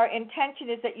 our intention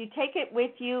is that you take it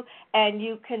with you and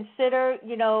you consider,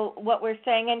 what we're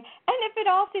saying, and if it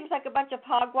all seems like a bunch of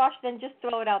hogwash, then just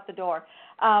throw it out the door.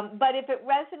 But if it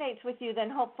resonates with you, then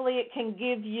hopefully it can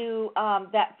give you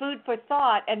that food for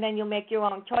thought, and then you'll make your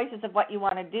own choices of what you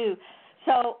want to do.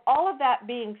 So all of that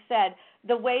being said,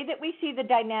 the way that we see the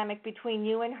dynamic between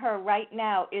you and her right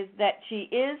now is that she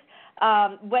is,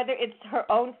 whether it's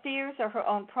her own fears or her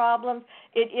own problems,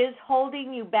 it is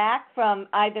holding you back from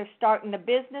either starting a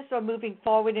business or moving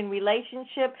forward in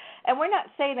relationship. And we're not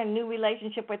saying a new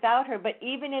relationship without her, but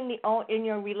even in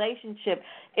your relationship,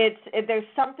 there's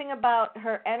something about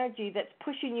her energy that's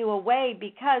pushing you away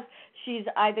because she's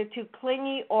either too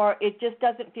clingy or it just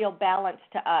doesn't feel balanced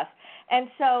to us. And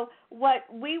so what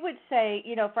we would say,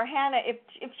 for Hannah, if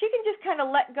she can just kind of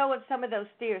let go of some of those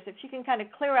fears, if she can kind of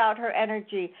clear out her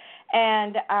energy,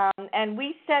 and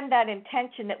we send that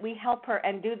intention that we help her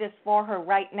and do this for her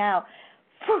right now,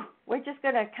 we're just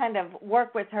going to kind of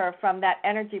work with her from that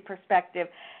energy perspective.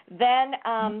 Then,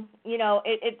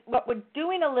 what we're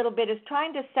doing a little bit is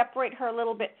trying to separate her a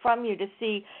little bit from you to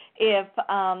see if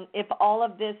all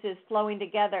of this is flowing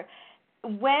together.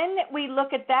 When we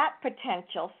look at that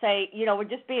potential, say, we're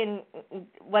just being,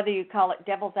 whether you call it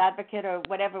devil's advocate or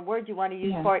whatever word you want to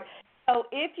use for it. So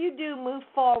if you do move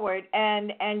forward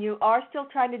and you are still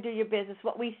trying to do your business,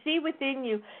 what we see within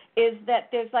you is that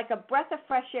there's like a breath of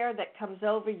fresh air that comes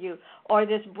over you, or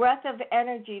this breath of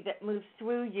energy that moves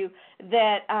through you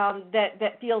that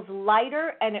feels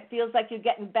lighter, and it feels like you're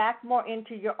getting back more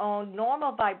into your own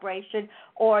normal vibration,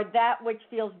 or that which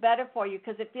feels better for you,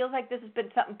 because it feels like this has been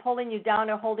something pulling you down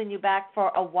or holding you back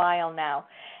for a while now.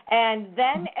 And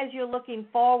then as you're looking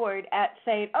forward at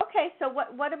saying, okay, so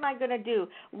what am I going to do?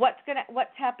 What's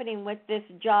happening with this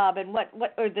job and what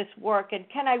or this work, and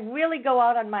can I really go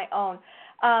out on my own?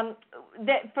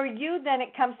 That for you, then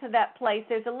it comes to that place.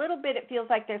 There's a little bit, it feels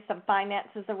like there's some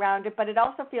finances around it, but it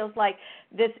also feels like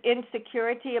this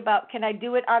insecurity about, can I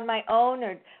do it on my own,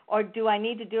 or do I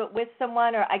need to do it with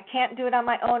someone, or I can't do it on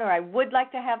my own, or I would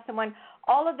like to have someone.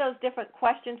 All of those different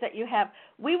questions that you have,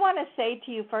 we want to say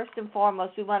to you first and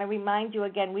foremost, we want to remind you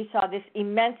again, we saw this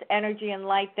immense energy and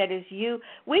light that is you.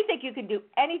 We think you can do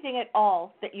anything at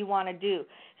all that you want to do.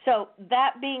 So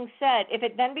that being said, if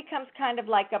it then becomes kind of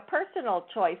like a personal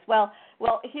choice, well,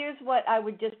 here's what I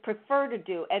would just prefer to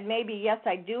do. And maybe, yes,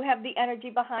 I do have the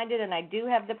energy behind it and I do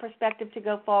have the perspective to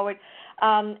go forward.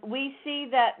 We see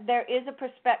that there is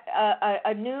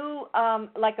a new,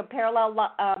 like a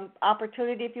parallel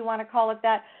opportunity, if you want to call it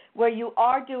that, where you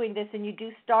are doing this and you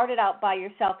do start it out by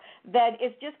yourself, that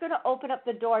it's just going to open up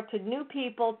the door to new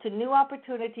people, to new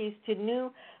opportunities,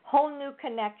 to whole new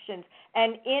connections.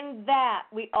 And in that,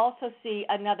 we also see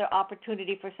another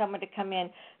opportunity for someone to come in.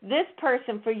 This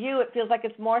person, for you, it feels like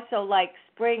it's more so like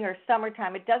spring or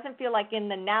summertime. It doesn't feel like in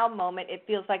the now moment. It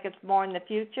feels like it's more in the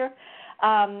future.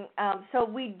 So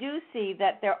we do see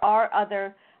that there are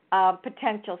other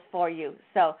potentials for you.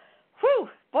 So,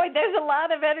 boy, there's a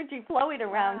lot of energy flowing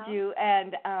around you,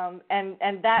 and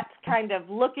that's kind of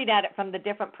looking at it from the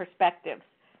different perspectives.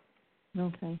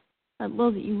 Okay.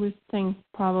 Well, you were saying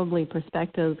probably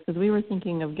perspectives, because we were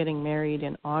thinking of getting married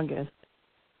in August.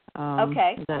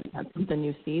 Okay. Is that something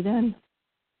you see then?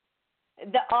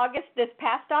 This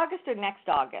past August or next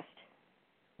August?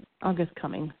 August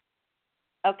coming.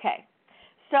 Okay.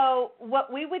 So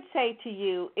what we would say to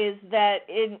you is that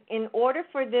in order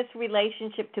for this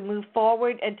relationship to move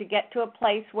forward and to get to a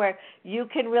place where you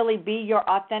can really be your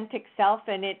authentic self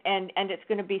and it's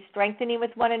going to be strengthening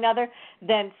with one another,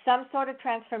 then some sort of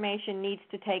transformation needs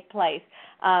to take place.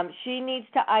 She needs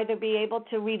to either be able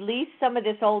to release some of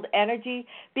this old energy,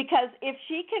 because if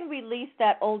she can release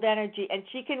that old energy and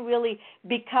she can really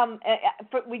become,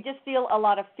 we just feel a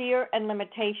lot of fear and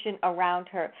limitation around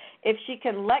her. If she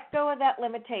can let go of that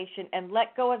limitation and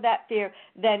let go of that fear,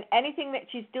 then anything that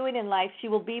she's doing in life, she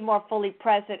will be more fully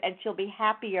present and she'll be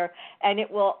happier, and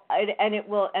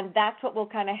that's what will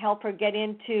kind of help her get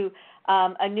into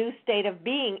a new state of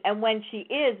being. And when she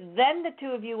is, then the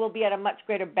two of you will be at a much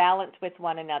greater balance with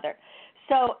one another.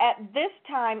 So at this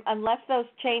time, unless those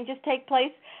changes take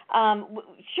place,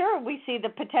 sure, we see the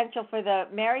potential for the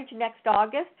marriage next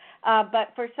August,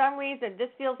 but for some reason this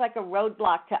feels like a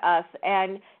roadblock to us,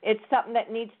 and it's something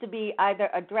that needs to be either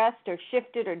addressed or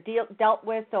shifted or dealt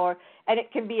with, and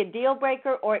it can be a deal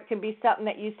breaker, or it can be something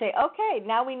that you say, okay,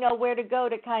 now we know where to go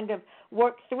to kind of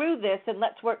work through this, and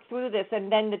let's work through this, and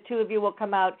then the two of you will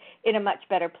come out in a much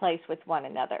better place with one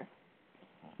another.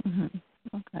 Mm-hmm.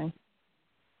 Okay.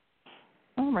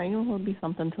 All right, well, it'll be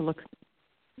something to look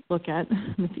at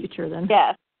in the future then.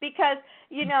 Yes, because,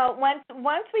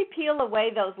 once we peel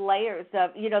away those layers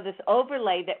of, this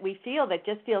overlay that we feel that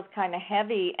just feels kind of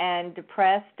heavy and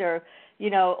depressed, or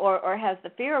has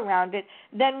the fear around it,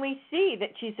 then we see that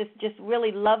she's this just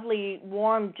really lovely,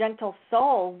 warm, gentle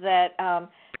soul that,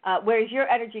 whereas your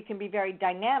energy can be very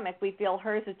dynamic, we feel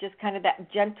hers is just kind of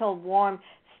that gentle, warm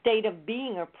state of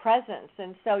being or presence.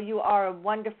 And so you are a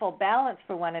wonderful balance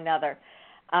for one another.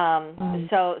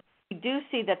 So we do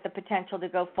see that the potential to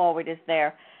go forward is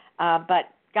there. But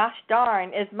gosh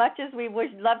darn, as much as we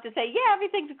would love to say, yeah,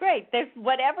 everything's great, there's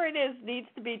whatever it is needs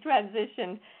to be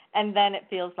transitioned, and then it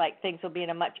feels like things will be in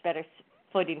a much better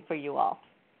footing for you all.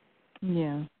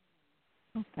 Yeah.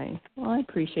 Okay. Well, I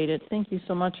appreciate it. Thank you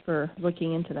so much for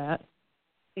looking into that.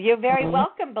 You're very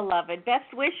welcome, beloved.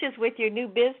 Best wishes with your new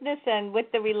business and with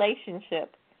the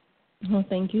relationship. Well,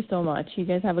 thank you so much. You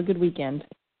guys have a good weekend.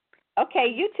 Okay,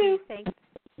 you too.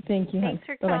 Thank you. Thanks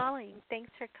for Bye-bye. calling. Thanks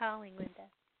for calling, Linda.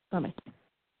 Bye-bye.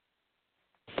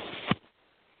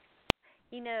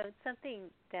 Something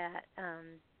that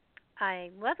I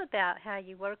love about how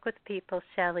you work with people,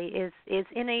 Shelly, is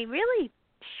in a really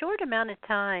short amount of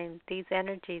time, these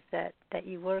energies that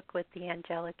you work with, the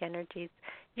angelic energies,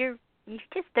 there's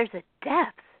a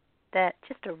depth that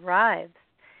just arrives,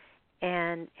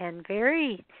 and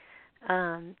very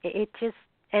it just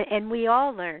and we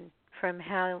all learn from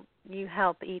how you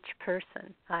help each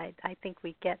person. I think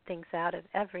we get things out of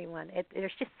everyone.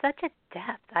 There's just such a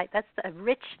depth. That's a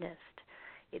richness.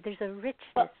 There's a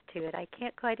richness to it. I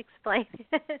can't quite explain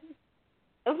it.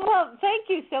 Well, thank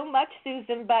you so much,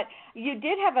 Susan, but you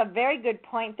did have a very good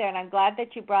point there, and I'm glad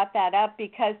that you brought that up,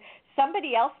 because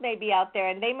somebody else may be out there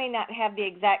and they may not have the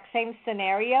exact same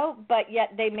scenario, but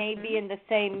yet they may be in the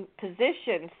same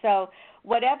position. So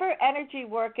whatever energy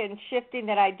work and shifting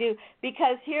that I do,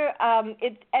 because here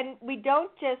and we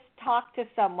don't just talk to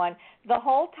someone, the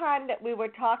whole time that we were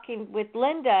talking with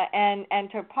Linda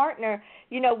and her partner,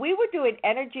 we were doing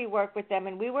energy work with them,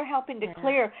 and we were helping to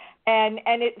clear, and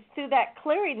it's through that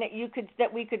clearing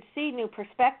that we could see new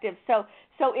perspectives. So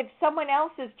if someone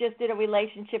else is just in a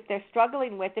relationship they're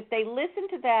struggling with, if they listen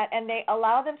to that and they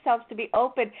allow themselves to be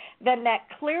open, then that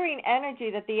clearing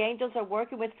energy that the angels are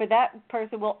working with for that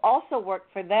person will also work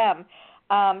for them.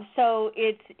 So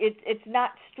it's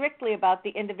not strictly about the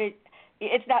individual.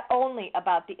 It's not only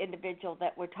about the individual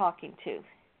that we're talking to.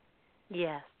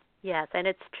 Yes, and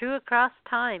it's true across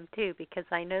time too, because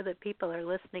I know that people are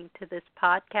listening to this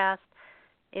podcast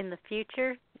in the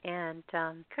future. And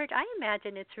Kurt, I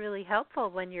imagine it's really helpful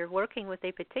when you're working with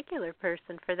a particular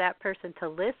person for that person to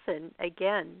listen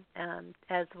again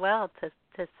as well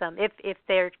to some, if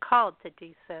they're called to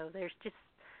do so. There's just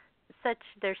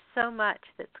there's so much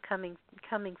that's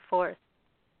coming forth.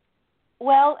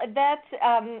 Well, that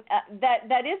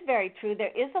is very true.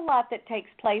 There is a lot that takes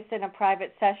place in a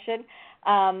private session,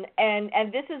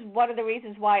 and this is one of the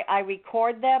reasons why I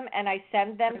record them and I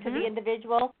send them to the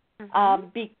individual.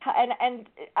 And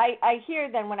I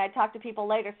hear then when I talk to people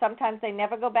later, sometimes they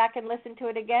never go back and listen to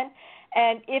it again.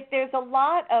 And if there's a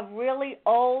lot of really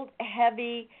old,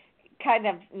 heavy, kind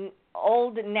of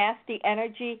old, nasty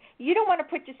energy, you don't want to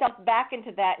put yourself back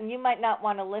into that, and you might not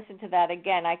want to listen to that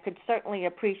again. I could certainly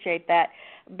appreciate that.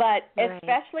 But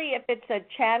especially if it's a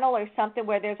channel or something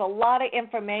where there's a lot of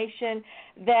information,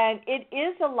 then it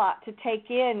is a lot to take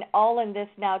in all in this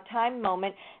now time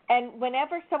moment. And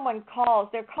whenever someone calls,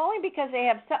 they're calling because they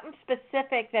have something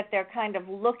specific that they're kind of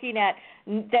looking at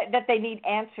that they need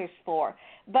answers for.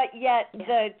 But yet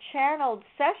the channeled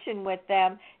session with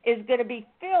them is going to be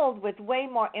filled with way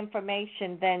more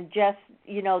information than just,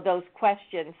 those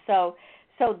questions. So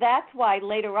that's why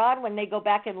later on when they go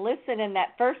back and listen and that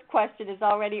first question is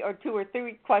already, or two or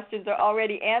three questions are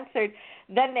already answered,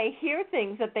 then they hear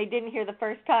things that they didn't hear the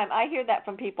first time. I hear that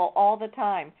from people all the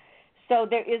time. So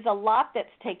there is a lot that's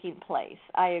taking place.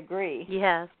 I agree.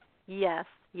 Yes,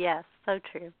 so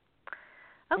true.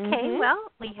 Okay,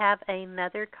 well, we have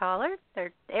another caller.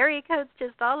 Their area code's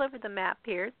just all over the map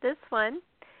here. This one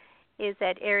is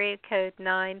at area code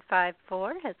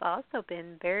 954, has also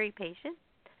been very patient.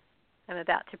 I'm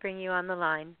about to bring you on the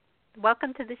line.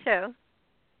 Welcome to the show.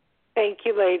 Thank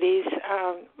you, ladies.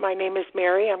 My name is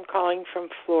Mary. I'm calling from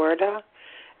Florida.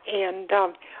 And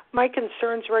my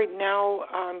concerns right now,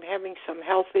 I'm having some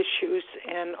health issues,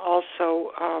 and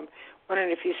also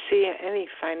wondering if you see any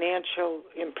financial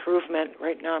improvement.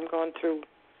 Right now I'm going through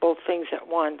both things at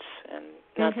once and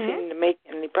not seeming to make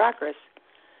any progress.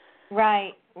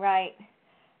 Right.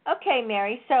 Okay,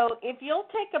 Mary, so if you'll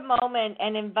take a moment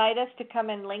and invite us to come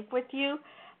and link with you,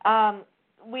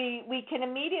 we can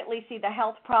immediately see the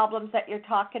health problems that you're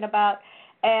talking about,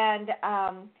 and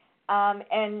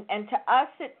to us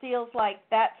it feels like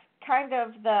that's kind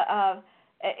of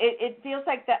it feels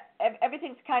like that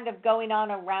everything's kind of going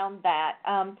on around that.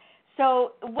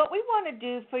 So what we want to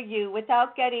do for you,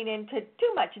 without getting into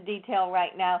too much detail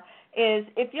right now, is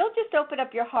if you'll just open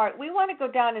up your heart, we want to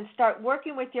go down and start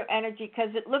working with your energy, because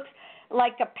it looks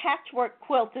like a patchwork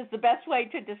quilt is the best way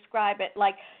to describe it.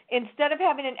 Like, instead of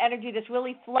having an energy that's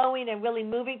really flowing and really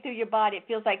moving through your body, it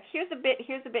feels like here's a bit,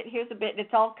 and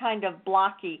it's all kind of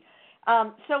blocky.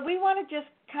 So we want to just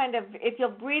kind of, if you'll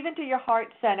breathe into your heart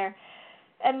center,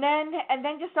 and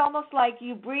then just almost like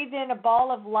you breathe in a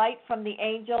ball of light from the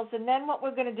angels, and then what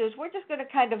we're going to do is we're just going to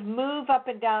kind of move up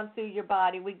and down through your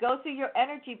body. We go through your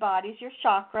energy bodies, your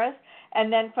chakras,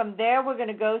 and then from there we're going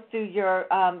to go through your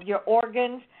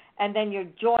organs, and then your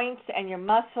joints and your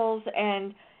muscles,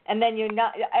 and then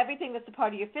everything that's a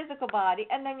part of your physical body,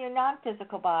 and then your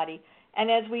non-physical body.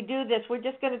 And as we do this, we're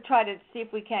just going to try to see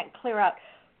if we can't clear out.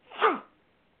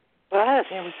 Yes.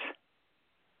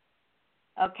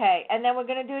 Okay, and then we're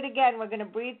going to do it again. We're going to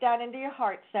breathe down into your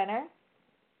heart center,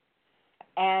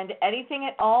 and anything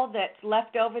at all that's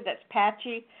left over that's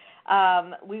patchy,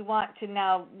 we want to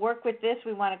now work with this.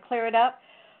 We want to clear it up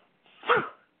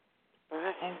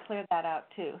and clear that out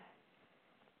too.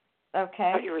 Okay.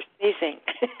 I thought you were sneezing.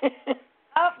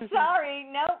 Oh, sorry.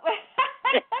 Nope.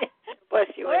 Bless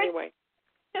you anyway.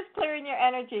 Just clearing your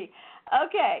energy.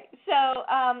 Okay, so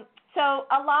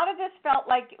a lot of this felt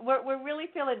like we're really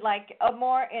feeling like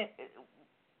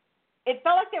it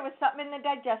felt like there was something in the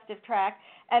digestive tract,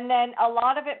 and then a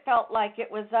lot of it felt like it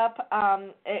was up,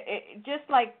 just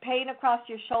like pain across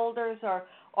your shoulders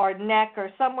or neck or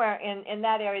somewhere in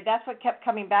that area. That's what kept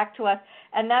coming back to us,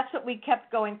 and that's what we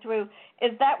kept going through.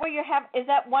 Is that where is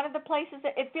that one of the places?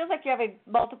 It feels like you're having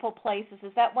multiple places.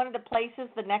 Is that one of the places,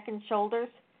 the neck and shoulders?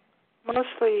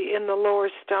 Mostly in the lower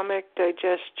stomach,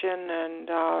 digestion, and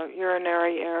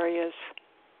urinary areas.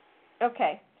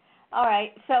 Okay. All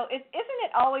right. So isn't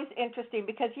it always interesting?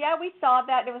 Because, yeah, we saw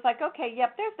that. And it was like, okay,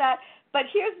 yep, there's that. But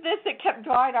here's this that kept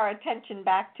drawing our attention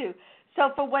back to.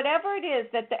 So for whatever it is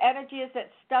that the energy is that's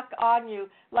stuck on you,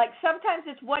 like sometimes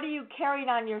it's what are you carrying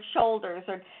on your shoulders,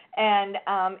 and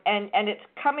it's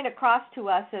coming across to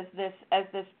us as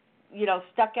this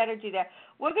stuck energy there.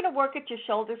 We're going to work at your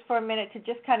shoulders for a minute to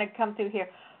just kind of come through here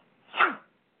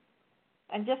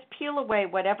and just peel away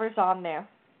whatever's on there.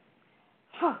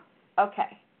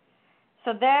 Okay.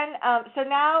 So then,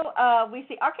 now we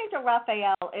see Archangel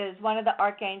Raphael is one of the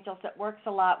archangels that works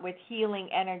a lot with healing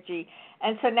energy.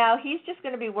 And so now he's just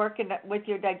going to be working with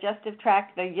your digestive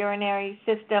tract, the urinary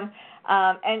system,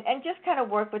 and just kind of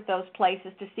work with those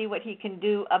places to see what he can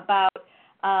do about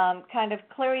kind of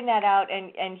clearing that out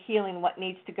and healing what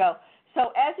needs to go.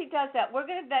 So as he does that, we're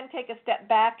going to then take a step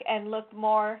back and look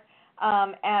more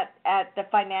at the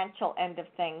financial end of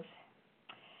things.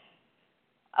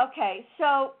 Okay,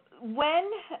 so when,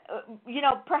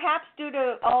 perhaps due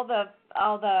to all the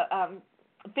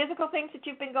physical things that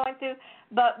you've been going through,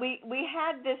 but we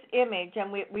had this image,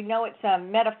 and we know it's a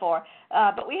metaphor,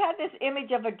 but we had this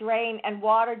image of a drain and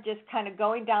water just kind of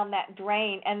going down that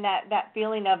drain, and that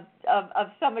feeling of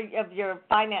some of your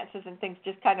finances and things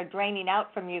just kind of draining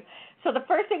out from you. So the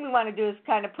first thing we want to do is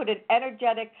kind of put an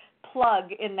energetic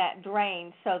plug in that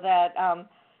drain so that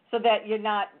you're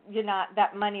not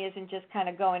that money isn't just kind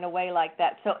of going away like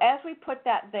that. So as we put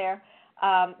that there,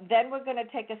 then we're going to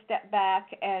take a step back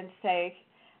and say,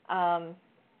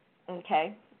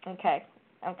 okay.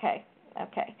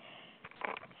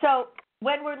 So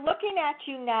when we're looking at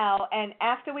you now, and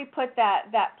after we put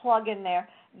that plug in there,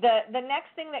 the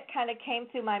next thing that kind of came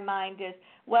through my mind is,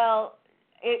 well,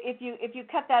 if you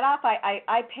cut that off,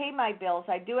 I pay my bills,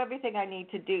 I do everything I need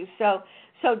to do. So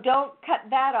don't cut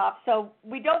that off. So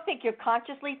we don't think you're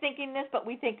consciously thinking this, but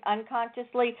we think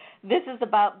unconsciously this is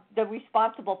about the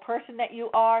responsible person that you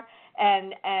are,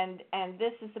 and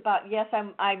this is about, yes,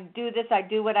 I do this, I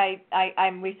do what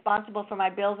I'm responsible for my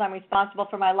bills, I'm responsible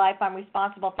for my life, I'm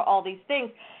responsible for all these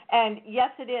things, and yes,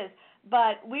 it is.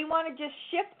 But we want to just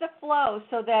shift the flow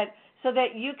so that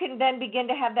you can then begin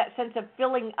to have that sense of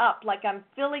filling up, like I'm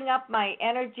filling up my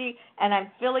energy and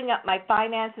I'm filling up my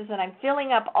finances and I'm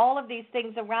filling up all of these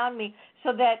things around me,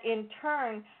 so that in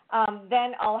turn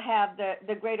then I'll have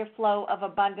the greater flow of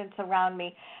abundance around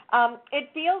me. It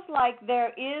feels like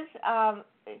there is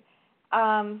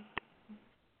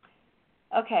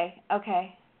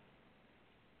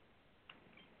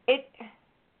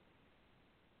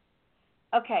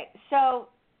so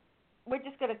we're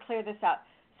just going to clear this out.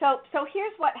 So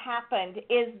here's what happened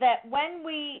is that when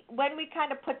we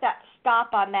kind of put that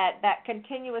stop on that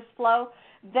continuous flow,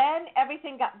 then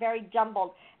everything got very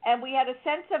jumbled. And we had a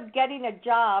sense of getting a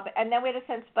job, and then we had a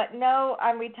sense, but no,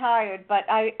 I'm retired, but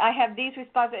I have these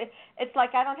responsibilities. It's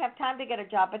like I don't have time to get a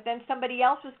job, but then somebody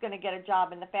else was going to get a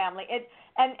job in the family.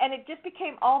 And it just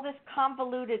became all this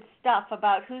convoluted stuff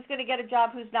about who's going to get a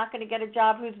job, who's not going to get a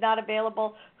job, who's not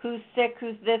available, who's sick,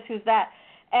 who's this, who's that.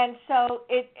 And so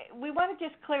we want to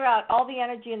just clear out all the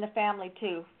energy in the family,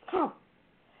 too.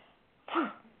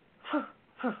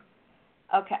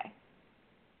 Okay.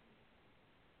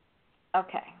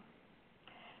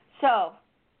 So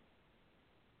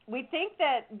we think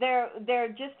that there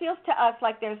just feels to us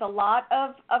like there's a lot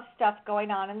of stuff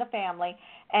going on in the family,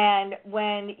 and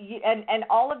and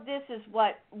all of this is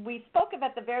what we spoke of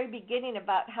at the very beginning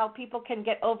about how people can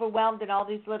get overwhelmed in all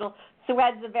these little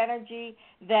threads of energy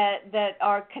that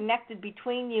are connected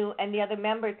between you and the other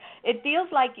members. It feels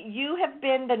like you have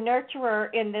been the nurturer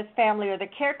in this family or the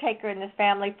caretaker in this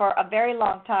family for a very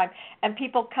long time, and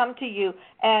people come to you,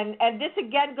 and this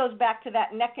again goes back to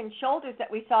that neck and shoulders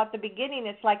that we saw at the beginning.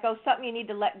 It's like, oh, something you need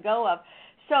to let go of.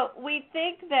 So we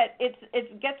think that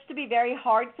it gets to be very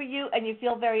hard for you, and you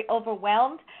feel very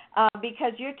overwhelmed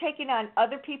because you're taking on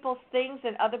other people's things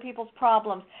and other people's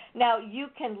problems. Now, you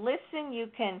can listen, you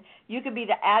can be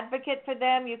the advocate for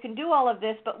them, you can do all of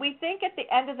this, but we think at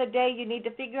the end of the day you need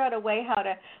to figure out a way how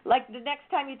to, like the next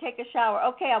time you take a shower,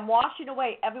 okay, I'm washing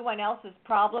away everyone else's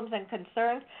problems and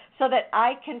concerns so that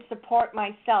I can support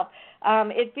myself.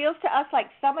 It feels to us like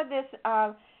some of this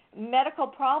medical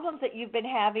problems that you've been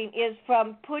having is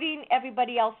from putting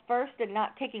everybody else first and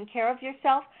not taking care of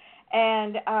yourself.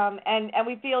 And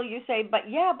we feel you say, but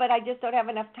I just don't have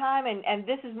enough time, and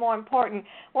this is more important.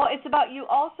 Well, it's about you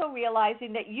also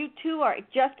realizing that you too are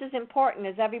just as important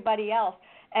as everybody else,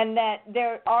 and that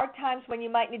there are times when you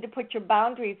might need to put your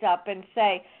boundaries up and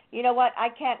say, you know what, I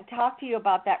can't talk to you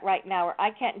about that right now, or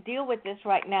I can't deal with this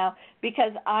right now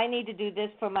because I need to do this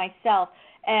for myself.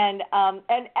 And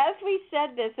as we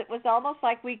said this, it was almost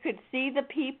like we could see the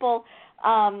people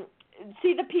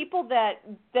that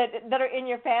are in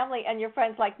your family and your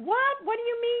friends like, what do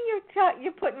you mean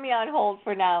you're putting me on hold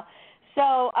for now?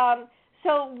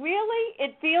 So really,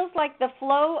 it feels like the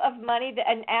flow of money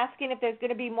and asking if there's going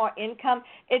to be more income,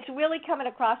 it's really coming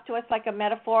across to us like a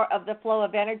metaphor of the flow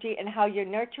of energy and how you're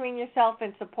nurturing yourself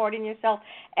and supporting yourself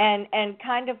and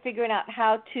kind of figuring out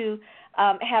how to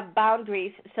have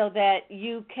boundaries so that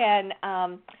you can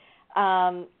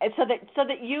so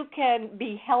that you can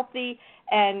be healthy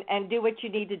and do what you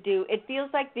need to do. It feels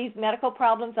like these medical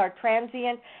problems are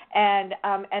transient and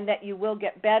that you will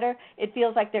get better. It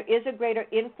feels like there is a greater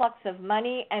influx of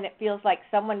money, and it feels like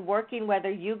someone working, whether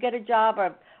you get a job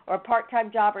or a part-time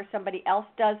job or somebody else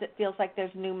does, it feels like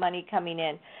there's new money coming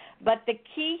in. But the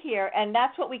key here, and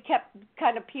that's what we kept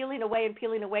kind of peeling away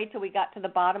till we got to the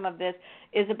bottom of this,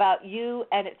 is about you,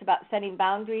 and it's about setting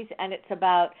boundaries, and it's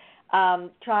about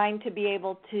trying to be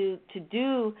able to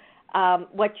do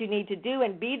what you need to do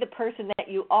and be the person that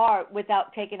you are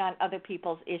without taking on other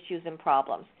people's issues and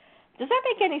problems. Does that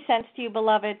make any sense to you,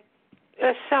 beloved?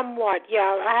 Somewhat,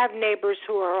 yeah. I have neighbors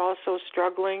who are also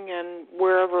struggling, and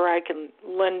wherever I can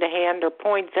lend a hand or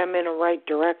point them in a right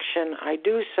direction, I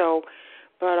do so.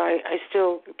 But I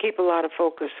still keep a lot of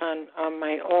focus on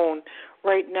my own.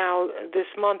 Right now, this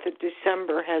month of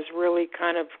December has really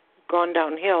kind of gone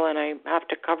downhill, and I have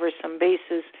to cover some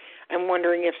bases. I'm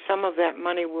wondering if some of that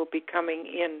money will be coming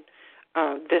in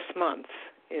this month,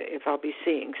 if I'll be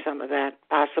seeing some of that,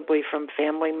 possibly from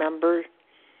family members.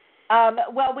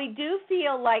 Well, we do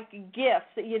feel like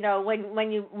gifts. You know,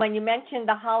 when you mentioned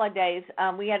the holidays,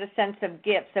 we had a sense of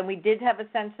gifts, and we did have a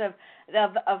sense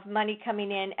of money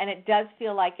coming in, and it does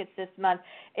feel like it's this month.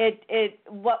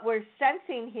 What we're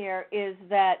sensing here is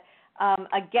that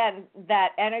again, that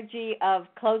energy of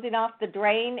closing off the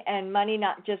drain and money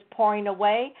not just pouring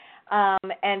away.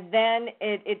 And then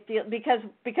it feels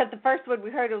because the first word we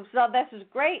heard was, "Oh, this is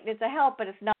great, it's a help, but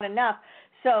it's not enough."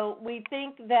 So we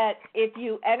think that if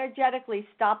you energetically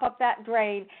stop up that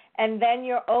drain and then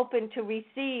you're open to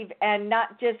receive and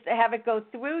not just have it go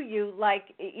through you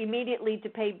like immediately to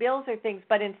pay bills or things,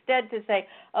 but instead to say,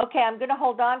 okay, I'm going to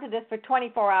hold on to this for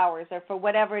 24 hours or for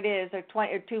whatever it is, or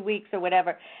 2 weeks or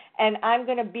whatever, and I'm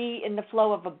going to be in the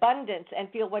flow of abundance and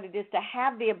feel what it is to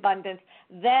have the abundance,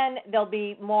 then there'll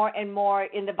be more and more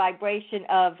in the vibration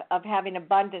of having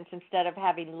abundance instead of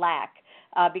having lack.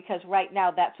 Because right now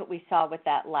that's what we saw with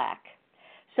that lack.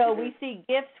 So we see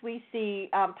gifts, we see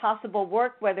possible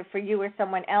work, whether for you or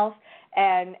someone else,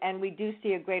 and we do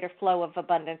see a greater flow of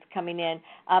abundance coming in.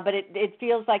 But it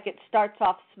feels like it starts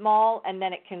off small and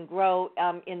then it can grow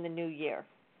in the new year.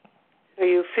 So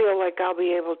you feel like I'll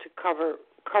be able to cover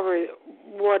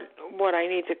what I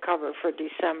need to cover for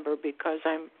December because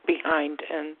I'm behind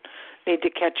and need to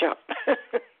catch up.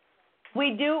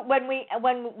 We do.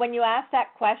 When you asked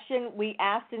that question, we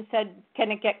asked and said, "Can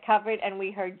it get covered?" And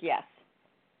we heard yes.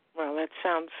 Well, that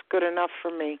sounds good enough for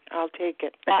me. I'll take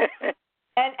it.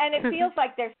 And it feels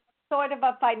like there's sort of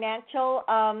a financial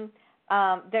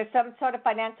there's some sort of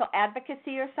financial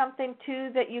advocacy or something too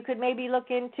that you could maybe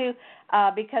look into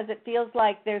because it feels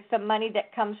like there's some money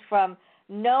that comes from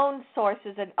known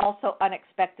sources and also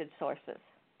unexpected sources.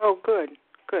 Oh, good.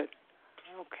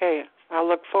 Okay, I'll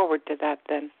look forward to that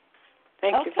then.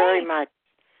 Thank you very much.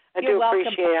 You're do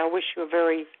appreciate it. I wish you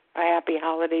a happy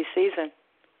holiday season.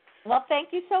 Well,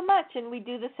 thank you so much, and we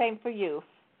do the same for you.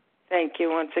 Thank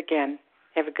you once again.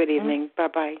 Have a good evening.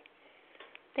 Bye-bye.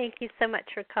 Thank you so much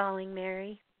for calling,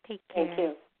 Mary. Take care. Thank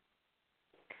you.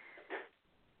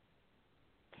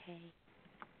 Okay.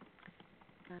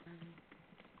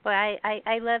 Well,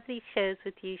 I love these shows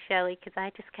with you, Shelly, because I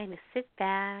just kind of sit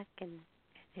back and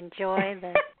enjoy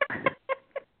the...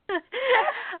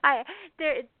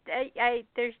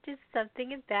 there's just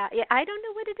something about I don't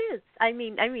know what it is. I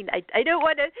don't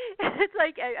want to. It's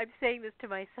like I'm saying this to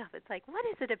myself. It's like, what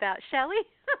is it about Shelly?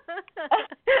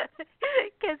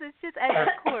 Because it's just, and of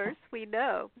course we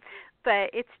know, but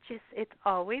it's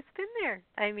always been there.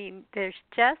 I mean, there's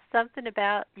just something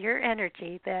about your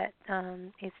energy that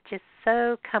is just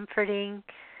so comforting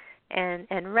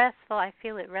and restful. I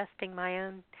feel it resting my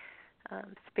own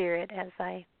spirit as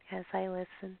I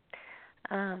listen.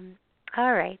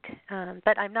 All right.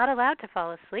 But I'm not allowed to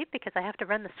fall asleep because I have to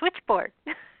run the switchboard.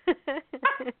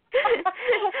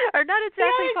 Or not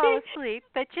exactly fall asleep,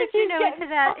 but just, into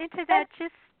that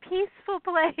just peaceful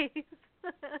place.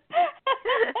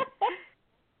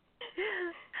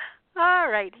 All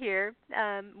right, here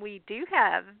we do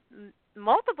have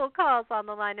multiple calls on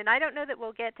the line, and I don't know that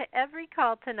we'll get to every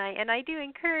call tonight. And I do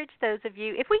encourage those of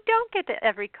you, if we don't get to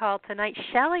every call tonight,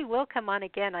 Shelly will come on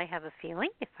again, I have a feeling,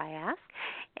 if I ask.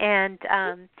 And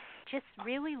just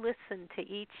really listen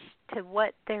to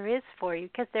what there is for you,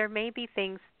 because there may be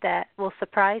things that will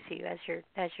surprise you as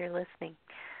you're listening.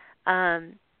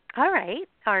 All right,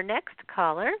 our next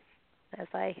caller, as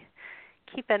I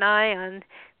keep an eye on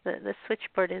the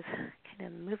switchboard, is kind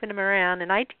of moving them around,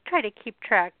 and I do try to keep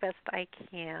track best I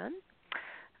can.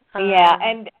 Yeah,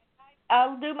 and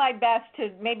I'll do my best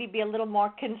to maybe be a little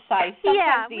more concise.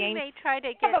 Sometimes we may try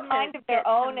to have a mind of their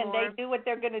own, and they do what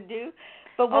they're going to do.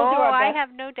 But we'll do our best. I have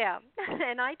no doubt,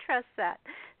 and I trust that.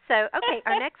 So, okay,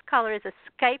 our next caller is a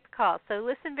Skype call. So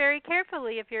listen very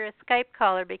carefully if you're a Skype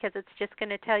caller, because it's just going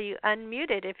to tell you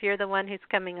unmuted if you're the one who's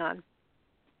coming on.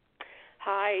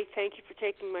 Hi, thank you for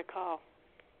taking my call.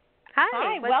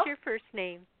 Hi, what's your first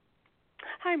name?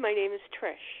 Hi, my name is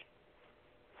Trish.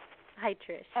 Hi,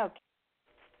 Trish. Okay.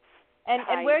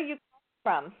 And where are you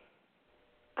from?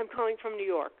 I'm calling from New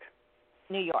York.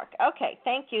 New York. Okay,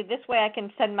 thank you. This way I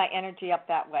can send my energy up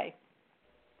that way.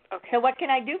 Okay. So what can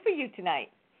I do for you tonight?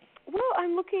 Well,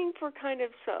 I'm looking for kind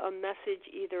of a message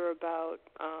either about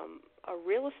a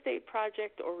real estate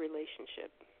project or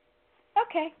relationship.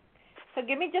 Okay. So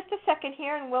give me just a second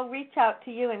here, and we'll reach out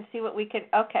to you and see what we can.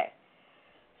 Okay.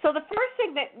 So the first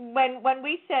thing that when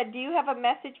we said, do you have a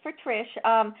message for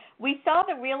Trish, we saw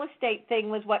the real estate thing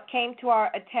was what came to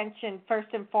our attention first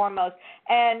and foremost,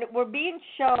 and we're being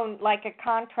shown like a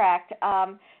contract.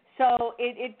 So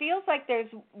it feels like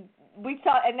we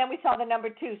saw the number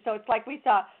 2. So it's like we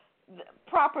saw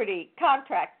property,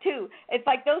 contract, 2. It's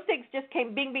like those things just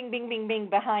came bing, bing, bing, bing, bing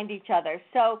behind each other.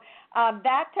 So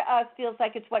that to us feels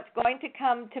like it's what's going to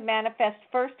come to manifest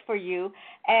first for you.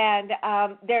 And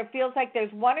there feels like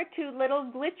there's 1 or 2 little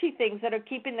glitchy things that are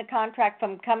keeping the contract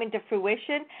from coming to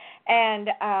fruition, and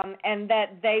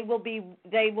that they will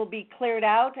be cleared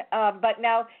out. But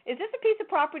now, is this a piece of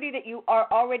property that you are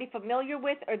already familiar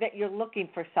with, or that you're looking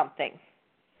for something?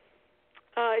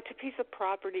 It's a piece of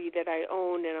property that I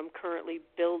own and I'm currently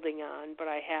building on, but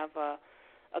I have a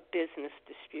business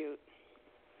dispute.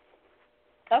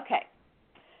 Okay,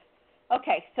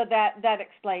 so that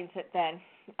explains it then.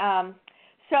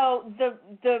 So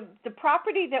the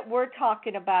property that we're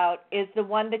talking about is the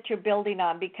one that you're building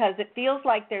on, because it feels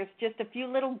like there's just a few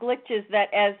little glitches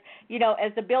that, as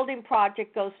the building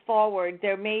project goes forward,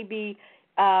 there may be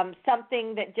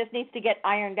something that just needs to get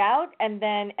ironed out, and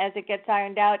then as it gets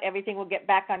ironed out, everything will get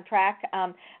back on track.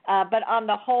 But on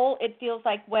the whole, it feels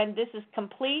like when this is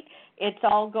complete, it's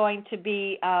all going to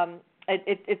be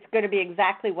it's going to be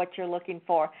exactly what you're looking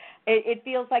for. It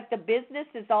feels like the business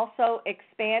is also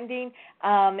expanding,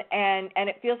 and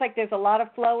it feels like there's a lot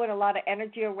of flow and a lot of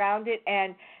energy around it,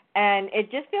 and it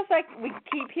just feels like we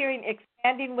keep hearing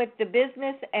expanding with the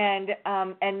business and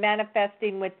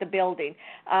manifesting with the building.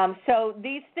 So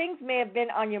these things may have been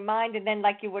on your mind, and then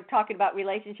like you were talking about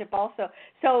relationship also.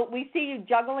 So we see you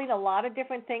juggling a lot of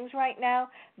different things right now,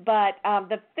 but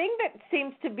the thing that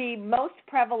seems to be most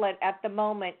prevalent at the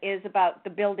moment is about the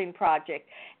building project.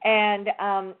 And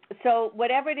so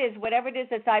whatever it is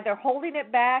that's either holding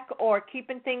it back or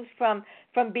keeping things from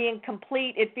being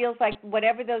complete, it feels like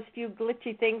whatever those few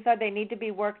glitchy things are, they need to be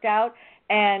worked out,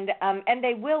 and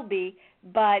they will be,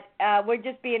 but we're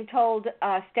just being told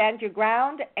stand your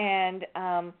ground and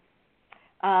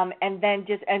then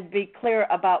just be clear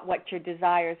about what your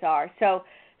desires are.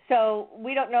 So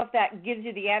we don't know if that gives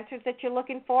you the answers that you're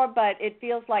looking for, but it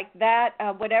feels like that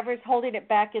whatever's holding it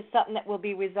back is something that will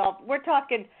be resolved. We're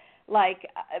talking like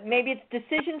maybe it's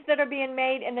decisions that are being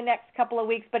made in the next couple of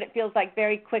weeks, but it feels like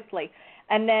very quickly.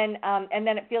 And then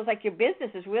it feels like your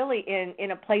business is really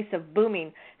in a place of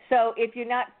booming. So if you're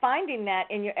not finding that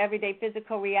in your everyday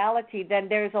physical reality, then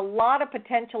there's a lot of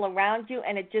potential around you,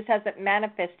 and it just hasn't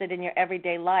manifested in your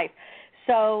everyday life.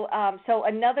 So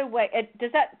another way,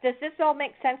 does this all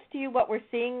make sense to you? What we're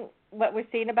seeing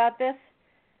about this?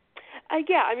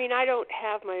 Yeah, I mean, I don't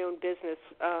have my own business.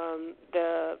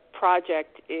 The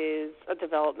project is a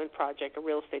development project, a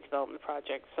real estate development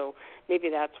project, so maybe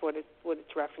that's what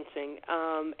it's referencing.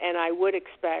 And I would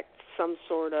expect some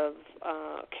sort of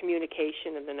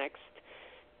communication in the next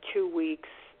 2 weeks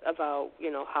about,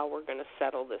 how we're going to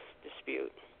settle this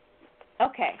dispute.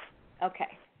 Okay.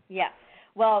 Yeah.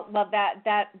 Well,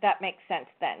 that makes sense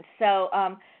then.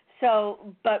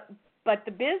 But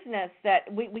the business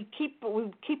that we keep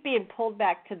being pulled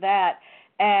back to that,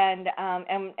 and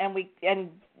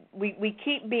we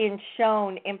keep being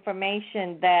shown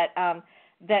information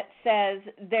that says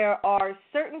there are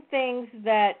certain things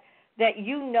that that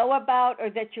you know about or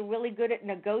that you're really good at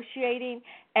negotiating,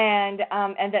 and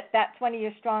that's one of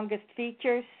your strongest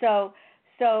features. So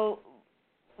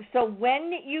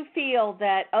when you feel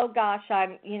that, oh gosh,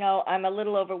 I'm a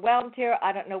little overwhelmed here,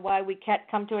 I don't know why we can't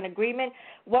come to an agreement,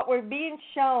 what we're being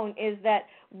shown is that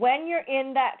when you're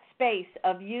in that space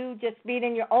of you just being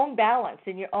in your own balance,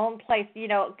 in your own place,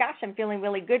 gosh, I'm feeling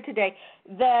really good today,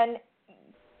 then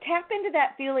tap into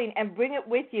that feeling and bring it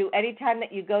with you anytime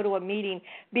that you go to a meeting,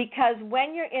 because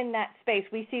when you're in that space,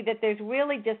 we see that there's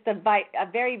really just a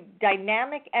very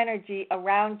dynamic energy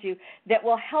around you that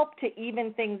will help to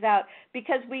even things out,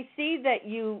 because we see that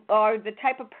you are the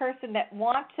type of person that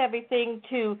wants everything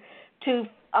to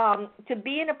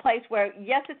be in a place where,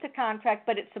 yes, it's a contract,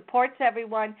 but it supports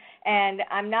everyone, and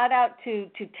I'm not out to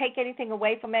take anything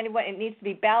away from anyone. It needs to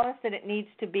be balanced, and it needs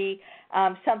to be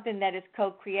something that is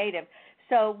co-creative.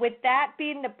 So with that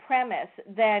being the premise,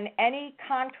 then any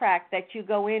contract that you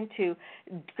go into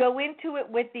it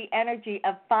with the energy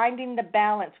of finding the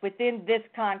balance within this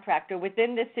contract or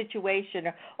within this situation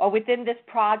or within this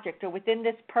project or within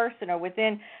this person or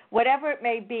within whatever it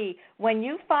may be. When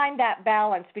you find that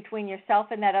balance between yourself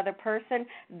and that other person,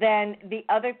 then the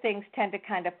other things tend to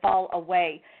kind of fall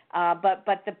away.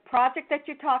 But the project that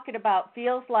you're talking about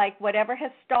feels like whatever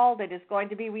has stalled it is going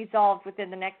to be resolved within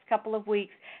the next couple of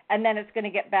weeks, and then it's going to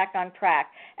get back on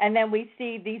track. And then we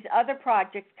see these other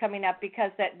projects coming up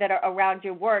because that are around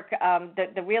your work,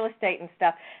 the real estate and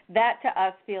stuff. That to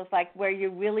us feels like where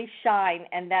you really shine,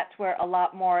 and that's where a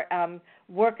lot more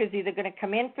work is either going to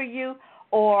come in for you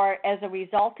or as a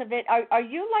result of it. Are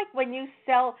you like when you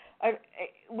sell,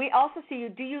 we also see you,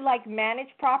 do you like manage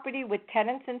property with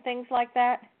tenants and things like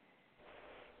that?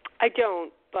 I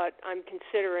don't, but I'm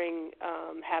considering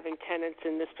having tenants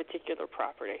in this particular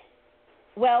property.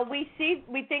 Well, we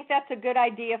think that's a good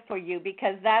idea for you,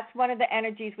 because that's one of the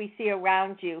energies we see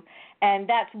around you, and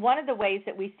that's one of the ways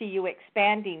that we see you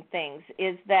expanding things,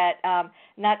 is that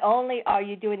not only are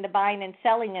you doing the buying and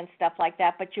selling and stuff like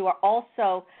that, but you are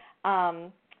also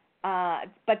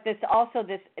but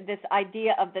this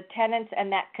idea of the tenants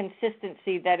and that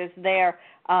consistency that is there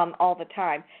all the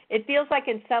time. It feels like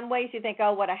in some ways you think,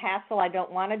 oh, what a hassle, I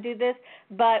don't want to do this,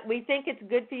 but we think it's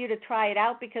good for you to try it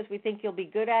out because we think you'll be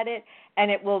good at it, and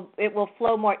it will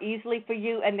flow more easily for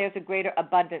you, and there's a greater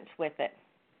abundance with it.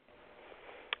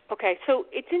 Okay, so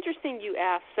it's interesting you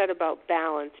said about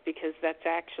balance, because that's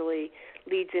actually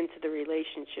leads into the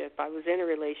relationship. I was in a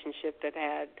relationship that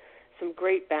had some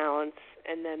great balance,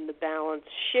 and then the balance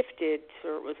shifted,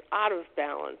 so it was out of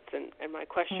balance, and my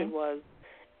question was,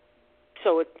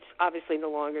 so it's obviously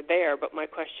no longer there, but my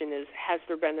question is, has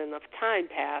there been enough time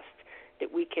passed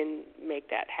that we can make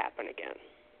that happen again?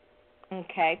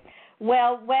 Okay.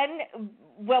 Well,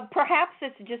 perhaps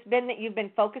it's just been that you've been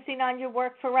focusing on your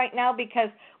work for right now, because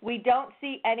we don't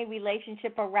see any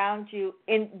relationship around you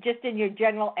in your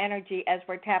general energy as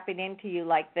we're tapping into you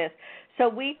like this. So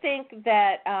we think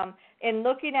that in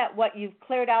looking at what you've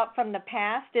cleared out from the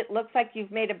past, it looks like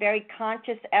you've made a very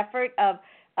conscious effort of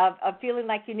feeling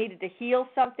like you needed to heal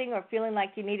something, or feeling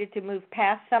like you needed to move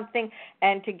past something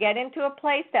and to get into a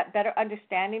place, that better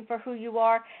understanding for who you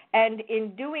are. And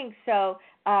in doing so,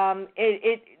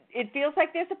 it feels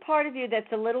like there's a part of you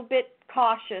that's a little bit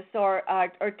cautious or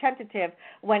tentative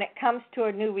when it comes to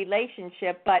a new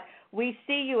relationship, but we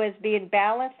see you as being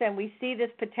balanced, and we see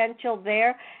this potential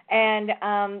there. And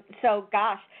so,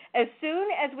 gosh, as soon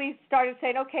as we started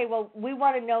saying, okay, well, we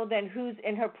want to know then who's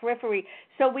in her periphery.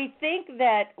 So we think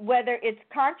that whether it's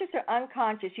conscious or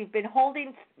unconscious, you've been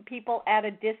holding people at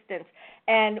a distance.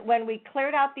 And when we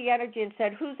cleared out the energy and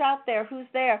said, who's out there, who's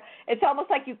there, it's almost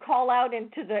like you call out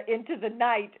into the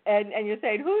night, and you're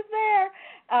saying, who's there?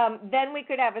 Then we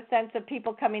could have a sense of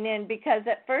people coming in, because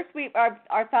at first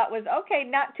our thought was, okay,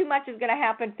 not too much is going to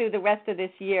happen through the rest of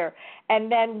this year.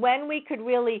 And then when we could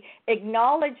really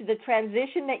acknowledge the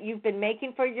transition that you've been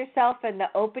making for yourself and the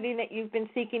opening that you've been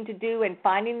seeking to do and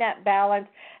finding that balance,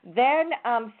 then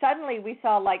suddenly we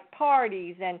saw like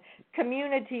parties and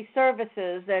community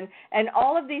services and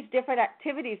all of these different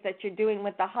activities that you're doing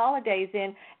with the holidays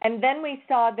in. And then we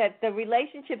saw that the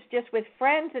relationships just with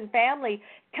friends and family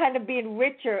kind of being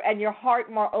richer, and your heart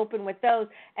more open with those.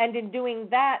 And in doing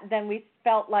that, then we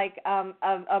felt like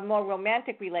a more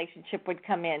romantic relationship would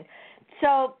come in.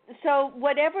 So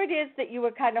whatever it is that you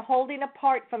were kind of holding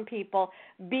apart from people,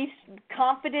 be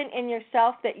confident in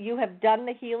yourself that you have done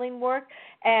the healing work,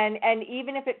 and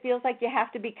even if it feels like you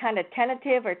have to be kind of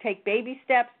tentative or take baby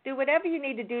steps, do whatever you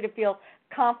need to do to feel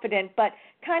confident, but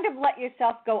kind of let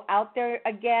yourself go out there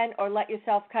again, or let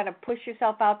yourself kind of push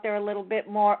yourself out there a little bit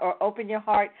more, or open your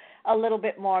heart a little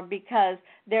bit more because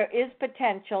there is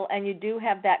potential and you do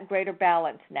have that greater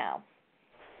balance now.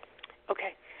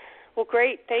 Okay. Well,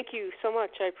 great. Thank you so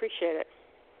much. I appreciate it.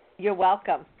 You're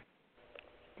welcome.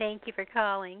 Thank you for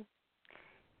calling.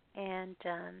 And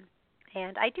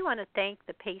I do want to thank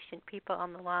the patient people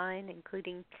on the line,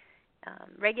 including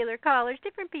regular callers,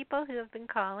 different people who have been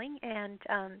calling. And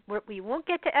we won't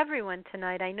get to everyone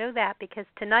tonight. I know that because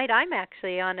tonight I'm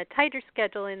actually on a tighter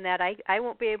schedule in that I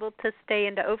won't be able to stay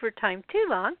into overtime too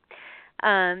long.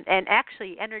 And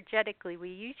actually, energetically, we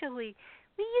usually,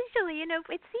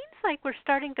 it seems like we're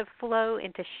starting to flow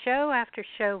into show after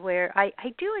show where I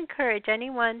do encourage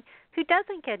anyone who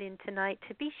doesn't get in tonight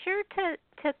to be sure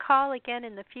to call again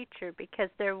in the future because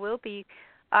there will be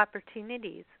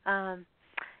opportunities.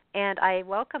 And I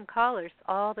welcome callers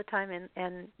all the time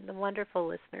and the wonderful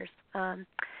listeners.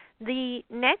 The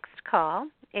next call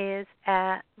is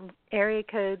at area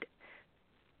code,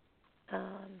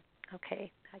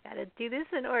 okay, I got to do this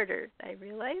in order, I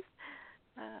realize.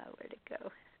 Where'd it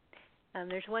go?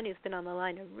 There's one who's been on the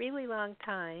line a really long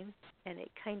time, and it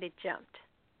kind of jumped.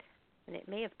 And it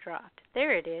may have dropped.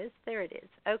 There it is.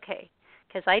 Okay,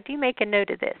 because I do make a note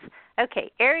of this.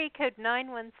 Okay, area code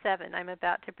 917. I'm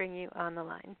about to bring you on the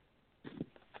line.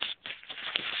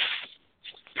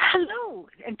 Hello,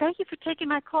 and thank you for taking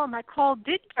my call. My call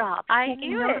did drop. I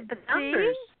knew it. The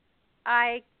numbers. See?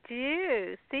 I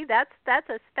do. See, that's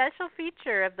a special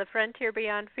feature of the Frontier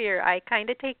Beyond Fear. I kind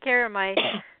of take care of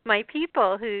my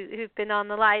people who've been on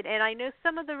the line, and I know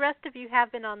some of the rest of you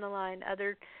have been on the line,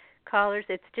 other callers.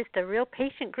 It's just a real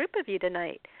patient group of you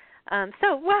tonight.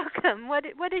 So welcome. What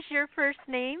is your first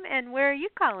name, and where are you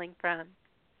calling from?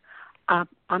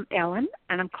 I'm Ellen,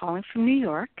 and I'm calling from New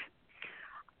York.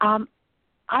 I'm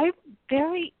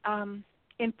very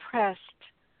impressed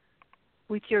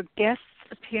with your guest's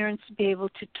appearance to be able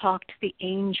to talk to the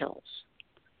angels.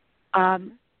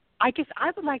 I guess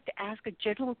I would like to ask a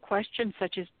general question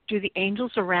such as, do the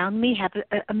angels around me have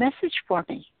a message for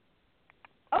me?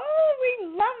 Oh, we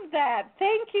love that.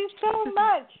 Thank you so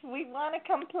much. We want to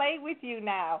come play with you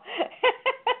now.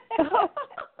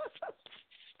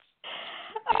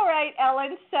 All right,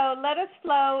 Ellen, so let us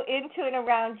flow into and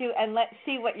around you, and let's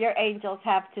see what your angels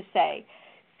have to say.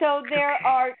 So there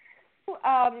are,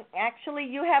 actually,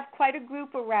 you have quite a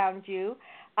group around you,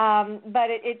 but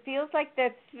it feels like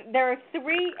there are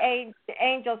three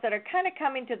angels that are kind of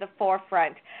coming to the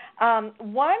forefront.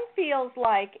 One feels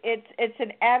like it's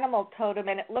an animal totem,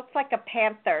 and it looks like a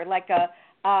panther, like a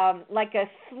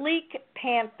sleek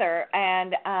panther,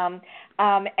 and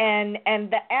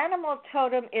the animal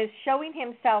totem is showing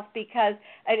himself because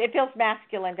it feels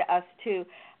masculine to us too.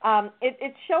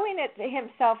 It's showing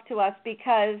himself to us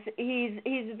because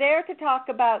he's there to talk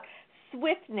about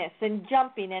swiftness and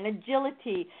jumping and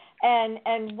agility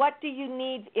and what do you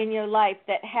need in your life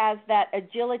that has that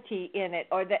agility in it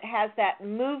or that has that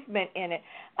movement in it.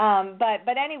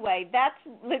 But anyway,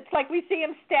 it's like we see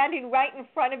him standing right in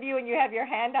front of you and you have your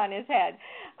hand on his head.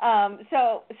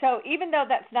 So even though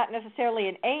that's not necessarily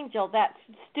an angel, that's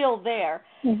still there.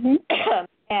 Mm-hmm.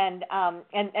 And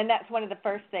that's one of the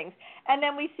first things. And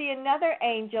then we see another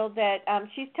angel that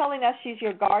she's telling us she's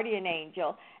your guardian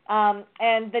angel.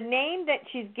 And the name that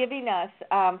she's giving us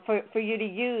for you to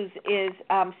use is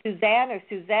Suzanne or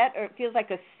Suzette, or it feels like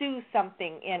a Sue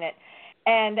something in it.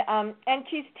 And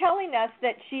she's telling us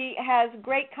that she has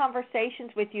great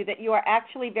conversations with you, that you are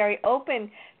actually very open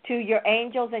to your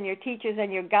angels and your teachers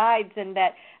and your guides, and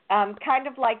that kind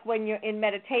of like when you're in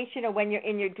meditation or when you're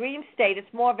in your dream state,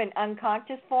 it's more of an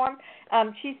unconscious form.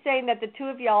 She's saying that the two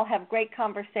of y'all have great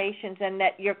conversations and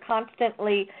that you're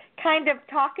constantly kind of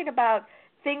talking about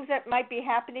things that might be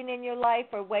happening in your life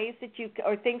or ways that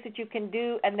or things that you can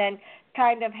do, and then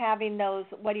kind of having those,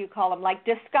 what do you call them, like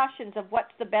discussions of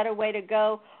what's the better way to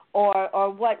go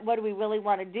or what do we really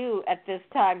want to do at this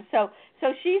time. So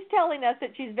she's telling us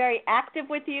that she's very active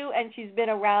with you and she's been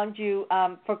around you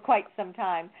for quite some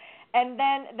time. And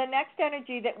then the next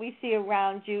energy that we see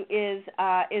around you is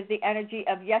the energy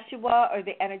of Yeshua or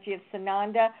the energy of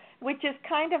Sananda, which is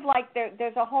kind of like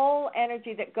there's a whole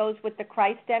energy that goes with the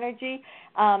Christ energy,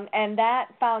 and that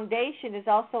foundation is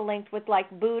also linked with like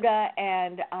Buddha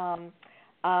and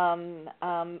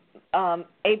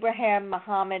Abraham,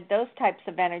 Muhammad, those types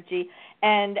of energy.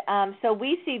 And so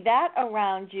we see that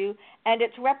around you, and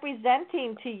it's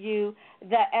representing to you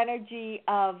the energy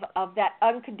of that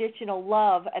unconditional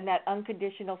love and that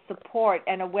unconditional support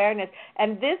and awareness.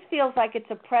 And this feels like it's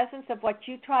a presence of what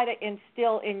you try to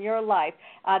instill in your life.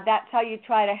 That's how you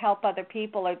try to help other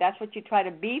people, or that's what you try to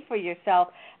be for yourself,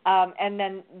 and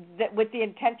then with the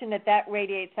intention that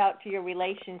radiates out to your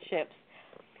relationships.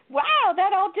 Wow,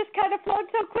 that all just kind of flowed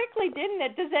so quickly, didn't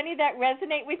it? Does any of that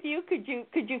resonate with you? Could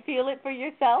you feel it for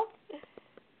yourself?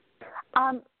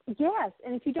 Yes,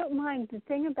 and if you don't mind, the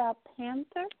thing about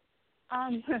Panther,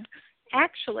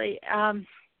 actually,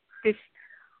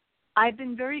 I've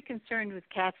been very concerned with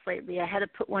cats lately. I had to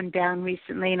put one down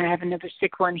recently, and I have another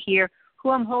sick one here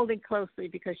who I'm holding closely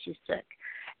because she's sick.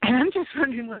 And I'm just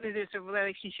wondering whether there's a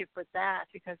relationship with that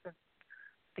because of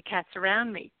the cats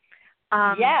around me.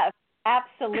 Yes,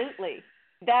 absolutely.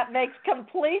 That makes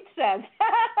complete sense.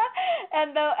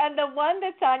 and the one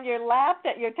that's on your lap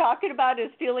that you're talking about is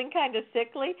feeling kind of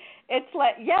sickly. It's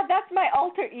like, yeah, that's my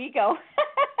alter ego.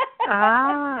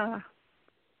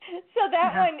 So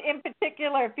that one in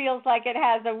particular feels like it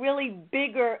has a really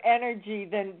bigger energy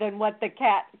than what the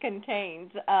cat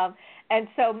contains, and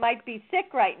so might be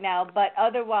sick right now, but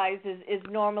otherwise is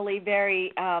normally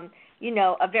very, a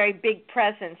very big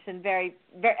presence and very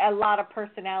a lot of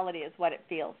personality is what it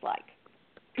feels like.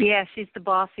 Yeah, she's the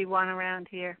bossy one around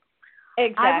here.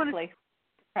 Exactly.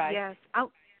 Yes,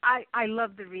 I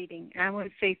love the reading. I want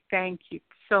to say thank you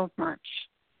so much.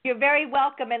 You're very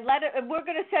welcome, and we're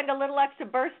going to send a little extra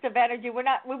burst of energy.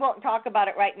 We won't talk about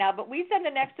it right now, but we send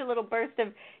an extra little burst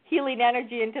of healing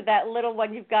energy into that little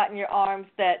one you've got in your arms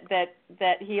that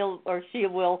he'll or she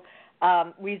will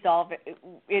resolve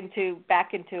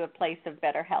back into a place of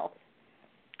better health.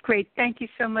 Great, thank you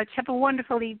so much. Have a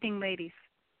wonderful evening, ladies.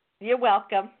 You're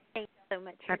welcome. Thanks so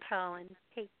much for calling.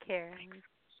 Take care.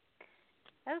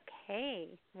 Okay,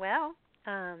 well,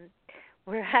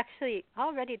 we're actually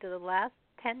already to the last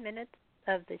 10 minutes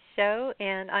of the show,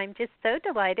 and I'm just so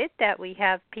delighted that we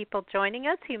have people joining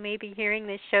us who may be hearing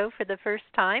this show for the first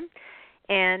time.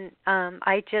 And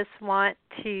I just want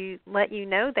to let you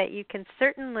know that you can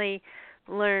certainly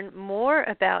learn more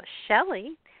about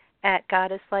Shelly at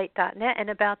goddesslight.net and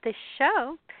about this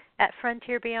show at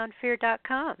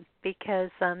frontierbeyondfear.com, because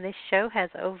this show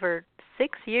has over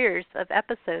 6 years of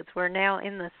episodes. We're now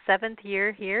in the 7th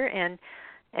year here, and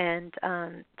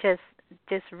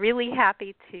just really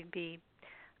happy to be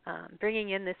bringing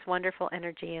in this wonderful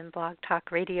energy in Blog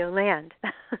Talk Radio land.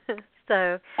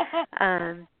 So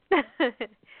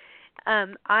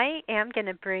I am going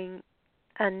to bring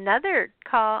another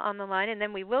call on the line, and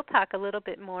then we will talk a little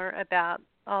bit more about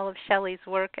all of Shelly's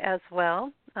work as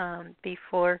well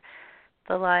before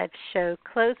the live show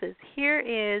closes. Here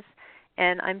is,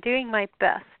 and I'm doing my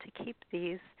best to keep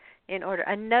these in order,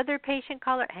 another patient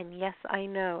caller, and yes, I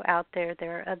know out there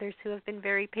are others who have been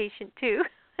very patient too,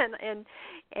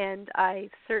 and I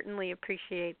certainly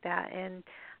appreciate that, and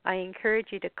I encourage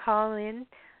you to call in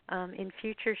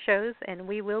future shows, and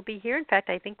we will be here. In fact,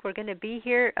 I think we're going to be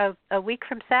here a week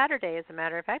from Saturday, as a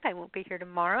matter of fact. I won't be here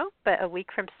tomorrow, but a week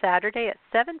from Saturday at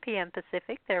 7 p.m.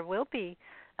 Pacific, there will be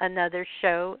another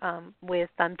show with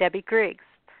Debbie Griggs,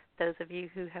 those of you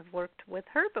who have worked with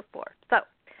her before. So,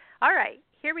 all right.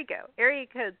 Here we go. Area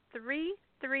code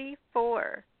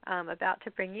 334. I'm about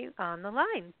to bring you on the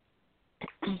line.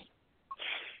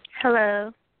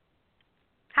 Hello.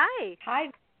 Hi.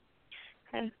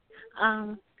 Hey.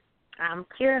 I'm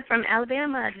Kira from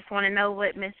Alabama. I just want to know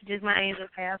what messages my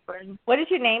angels have for you. What is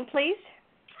your name, please?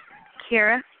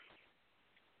 Kira.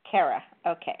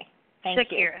 Okay.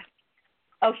 Thank you. Shakira.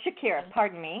 Oh, Shakira.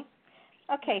 Pardon me.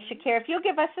 Okay, Shakira, if you'll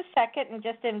give us a second and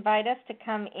just invite us to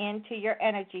come into your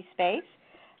energy space.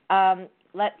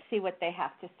 Let's see what they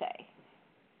have to say.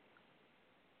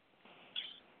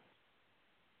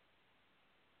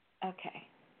 Okay.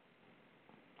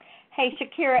 Hey,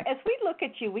 Shakira, as we look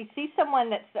at you, we see someone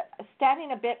that's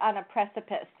standing a bit on a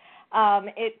precipice.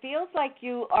 It feels like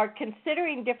you are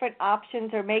considering different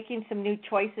options or making some new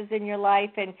choices in your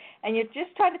life, and you're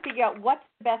just trying to figure out what's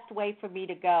the best way for me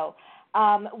to go.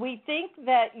 We think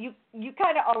that you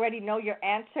kind of already know your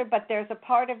answer, but there's a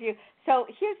part of you. So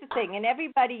here's the thing. In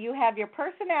everybody, you have your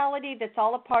personality that's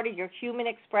all a part of your human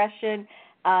expression,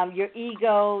 your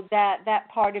ego, that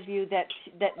part of you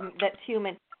that's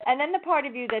human. And then the part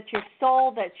of you that's your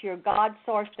soul, that's your God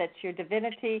source, that's your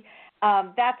divinity.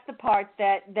 That's the part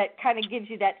that kind of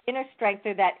gives you that inner strength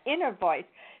or that inner voice.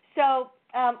 So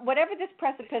whatever this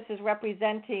precipice is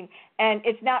representing, and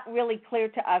it's not really clear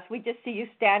to us, we just see you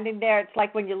standing there. It's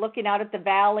like when you're looking out at the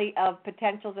valley of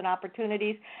potentials and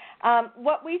opportunities.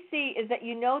 What we see is that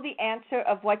you know the answer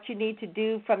of what you need to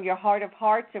do from your heart of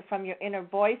hearts or from your inner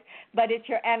voice, but it's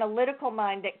your analytical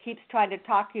mind that keeps trying to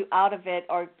talk you out of it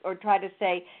or try to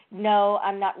say, no,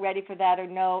 I'm not ready for that, or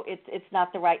no, it's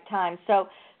not the right time. So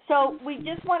we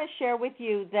just want to share with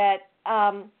you that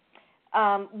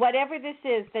whatever this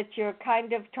is that you're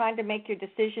kind of trying to make your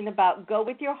decision about, go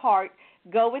with your heart,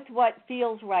 go with what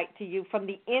feels right to you from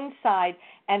the inside,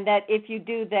 and that if you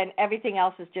do, then everything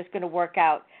else is just going to work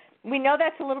out. We know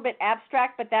that's a little bit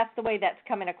abstract, but that's the way that's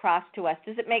coming across to us.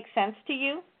 Does it make sense to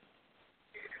you?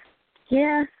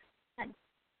 Yeah,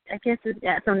 I guess it's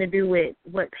got something to do with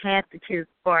what path to choose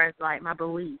as far as, like, my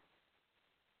beliefs.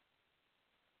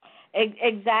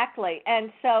 Exactly.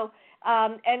 And so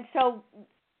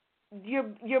your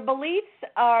beliefs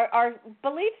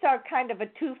are kind of a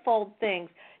twofold thing.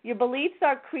 Your beliefs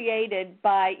are created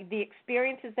by the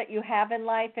experiences that you have in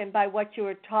life and by what you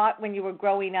were taught when you were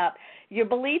growing up. Your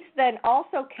beliefs then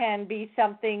also can be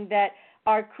something that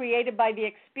are created by the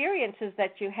experiences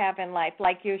that you have in life.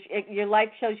 Like your life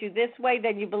shows you this way,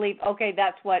 then you believe, okay,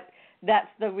 that's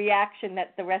the reaction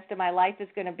that the rest of my life is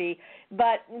going to be.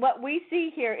 But what we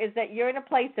see here is that you're in a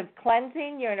place of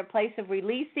cleansing, you're in a place of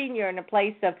releasing, you're in a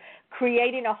place of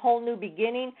creating a whole new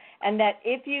beginning, and that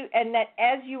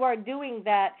as you are doing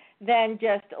that, then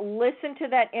just listen to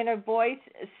that inner voice,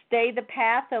 stay the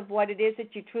path of what it is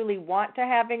that you truly want to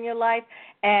have in your life,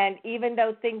 and even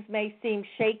though things may seem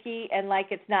shaky and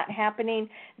like it's not happening,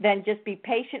 then just be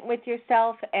patient with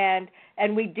yourself, and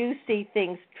we do see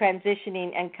things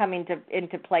transitioning and coming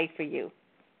into play for you.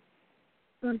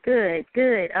 Well, good.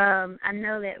 I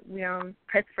know that we're on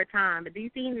press for time, but do you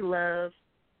see any love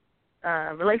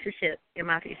relationship in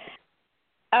my future?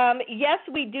 Yes,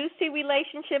 we do see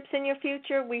relationships in your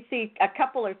future. We see a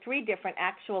couple or three different,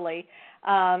 actually.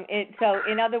 So,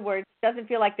 in other words, it doesn't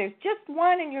feel like there's just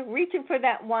one and you're reaching for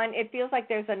that one. It feels like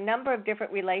there's a number of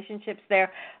different relationships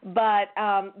there. But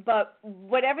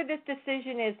whatever this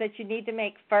decision is that you need to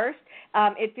make first,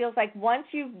 it feels like once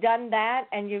you've done that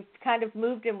and you've kind of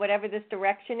moved in whatever this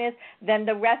direction is, then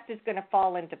the rest is going to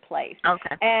fall into place.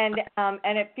 Okay. And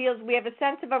it feels we have a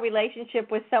sense of a relationship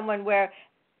with someone where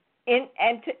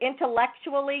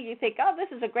intellectually, you think, oh, this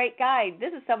is a great guy.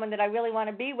 This is someone that I really want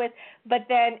to be with. But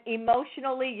then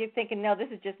emotionally, you're thinking, no, this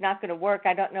is just not going to work.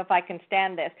 I don't know if I can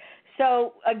stand this.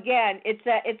 So again,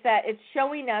 it's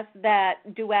showing us that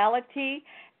duality,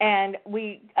 and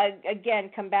we again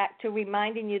come back to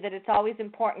reminding you that it's always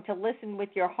important to listen with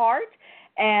your heart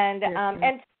and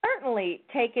certainly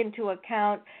take into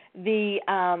account the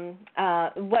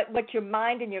what your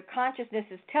mind and your consciousness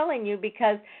is telling you,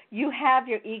 because you have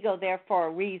your ego there for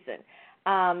a reason.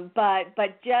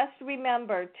 But just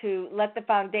remember to let the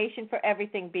foundation for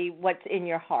everything be what's in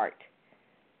your heart.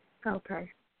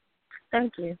 Okay.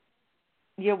 Thank you.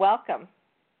 You're welcome.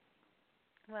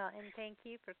 Well, and thank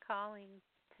you for calling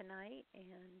tonight.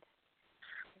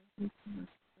 And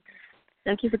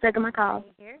thank you for taking my call.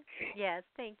 Here. Yes,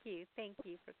 thank you. Thank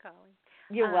you for calling.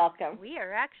 You're welcome. We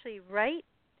are actually right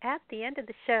at the end of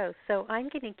the show, so I'm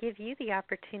going to give you the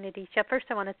opportunity. First,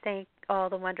 I want to thank all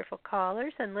the wonderful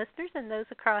callers and listeners and those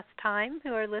across time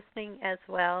who are listening as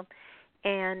well.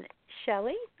 And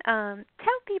Shelly, tell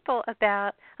people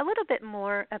about a little bit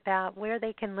more about where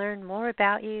they can learn more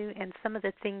about you and some of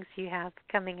the things you have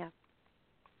coming up.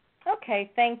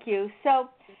 Okay, thank you. So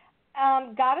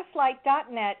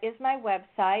goddesslight.net is my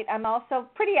website. I'm also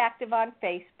pretty active on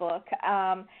Facebook.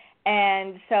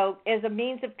 And so as a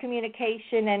means of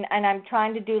communication, and I'm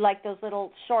trying to do like those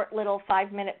short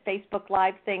 5-minute Facebook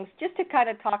Live things just to kind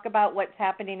of talk about what's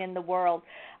happening in the world.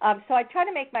 So I try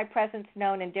to make my presence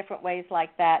known in different ways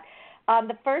like that.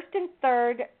 The first and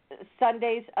third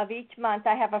Sundays of each month,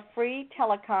 I have a free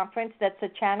teleconference that's a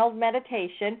channeled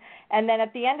meditation, and then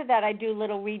at the end of that, I do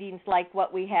little readings like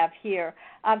what we have here.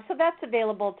 So that's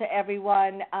available to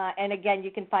everyone, and again, you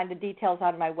can find the details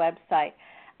on my website.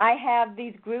 I have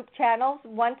these group channels.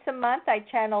 Once a month, I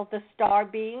channel the star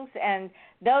beings, and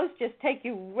those just take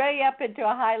you way up into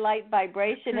a high light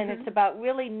vibration, and it's about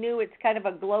really new. It's kind of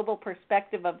a global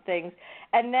perspective of things.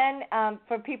 And then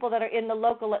for people that are in the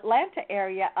local Atlanta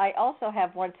area, I also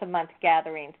have once a month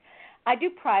gatherings. I do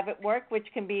private work, which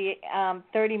can be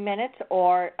 30 minutes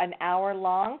or an hour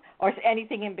long, or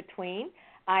anything in between.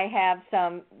 I have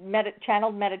some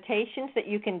channeled meditations that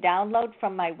you can download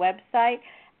from my website.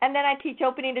 And then I teach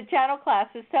opening to channel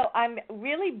classes. So I'm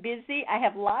really busy. I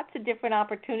have lots of different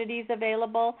opportunities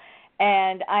available,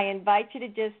 and I invite you to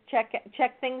just check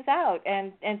things out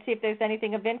and see if there's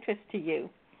anything of interest to you.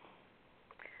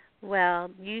 Well,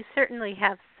 you certainly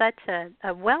have such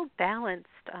a well-balanced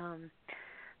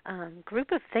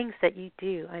group of things that you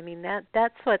do. I mean,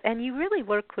 that's what, and you really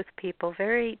work with people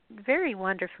very, very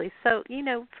wonderfully. So,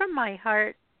 from my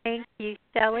heart, thank you,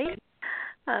 Shelly.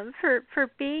 For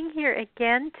being here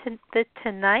again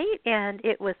tonight, and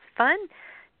it was fun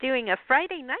doing a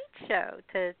Friday night show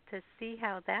to see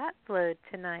how that flowed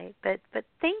tonight. But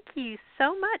thank you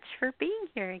so much for being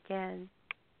here again.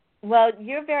 Well,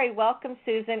 you're very welcome,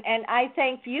 Susan, and I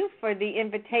thank you for the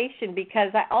invitation because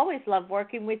I always love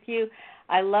working with you.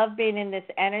 I love being in this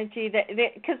energy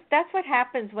because that's what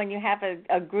happens when you have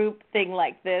a group thing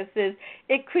like this is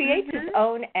it creates its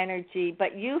own energy,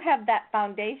 but you have that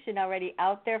foundation already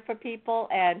out there for people,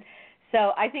 and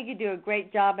so I think you do a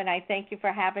great job, and I thank you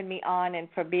for having me on and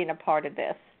for being a part of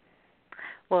this.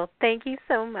 Well, thank you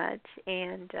so much,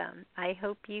 and I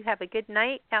hope you have a good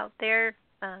night out there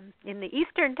in the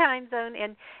Eastern time zone,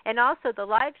 and also the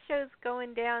live show's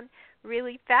going down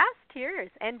really fast here.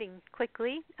 It's ending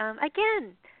quickly.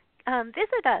 Again,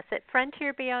 visit us at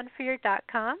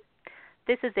frontierbeyondfear.com.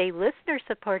 This is a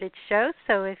listener-supported show,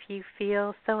 so if you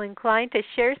feel so inclined to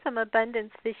share some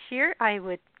abundance this year, I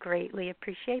would greatly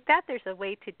appreciate that. There's a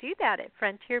way to do that at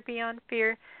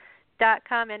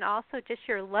frontierbeyondfear.com, and also just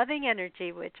your loving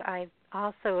energy, which I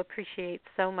also appreciate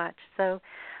so much. So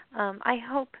I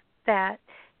hope that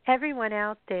everyone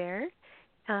out there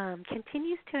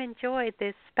continues to enjoy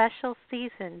this special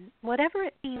season, whatever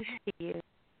it means to you.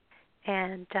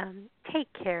 And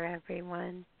take care,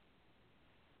 everyone.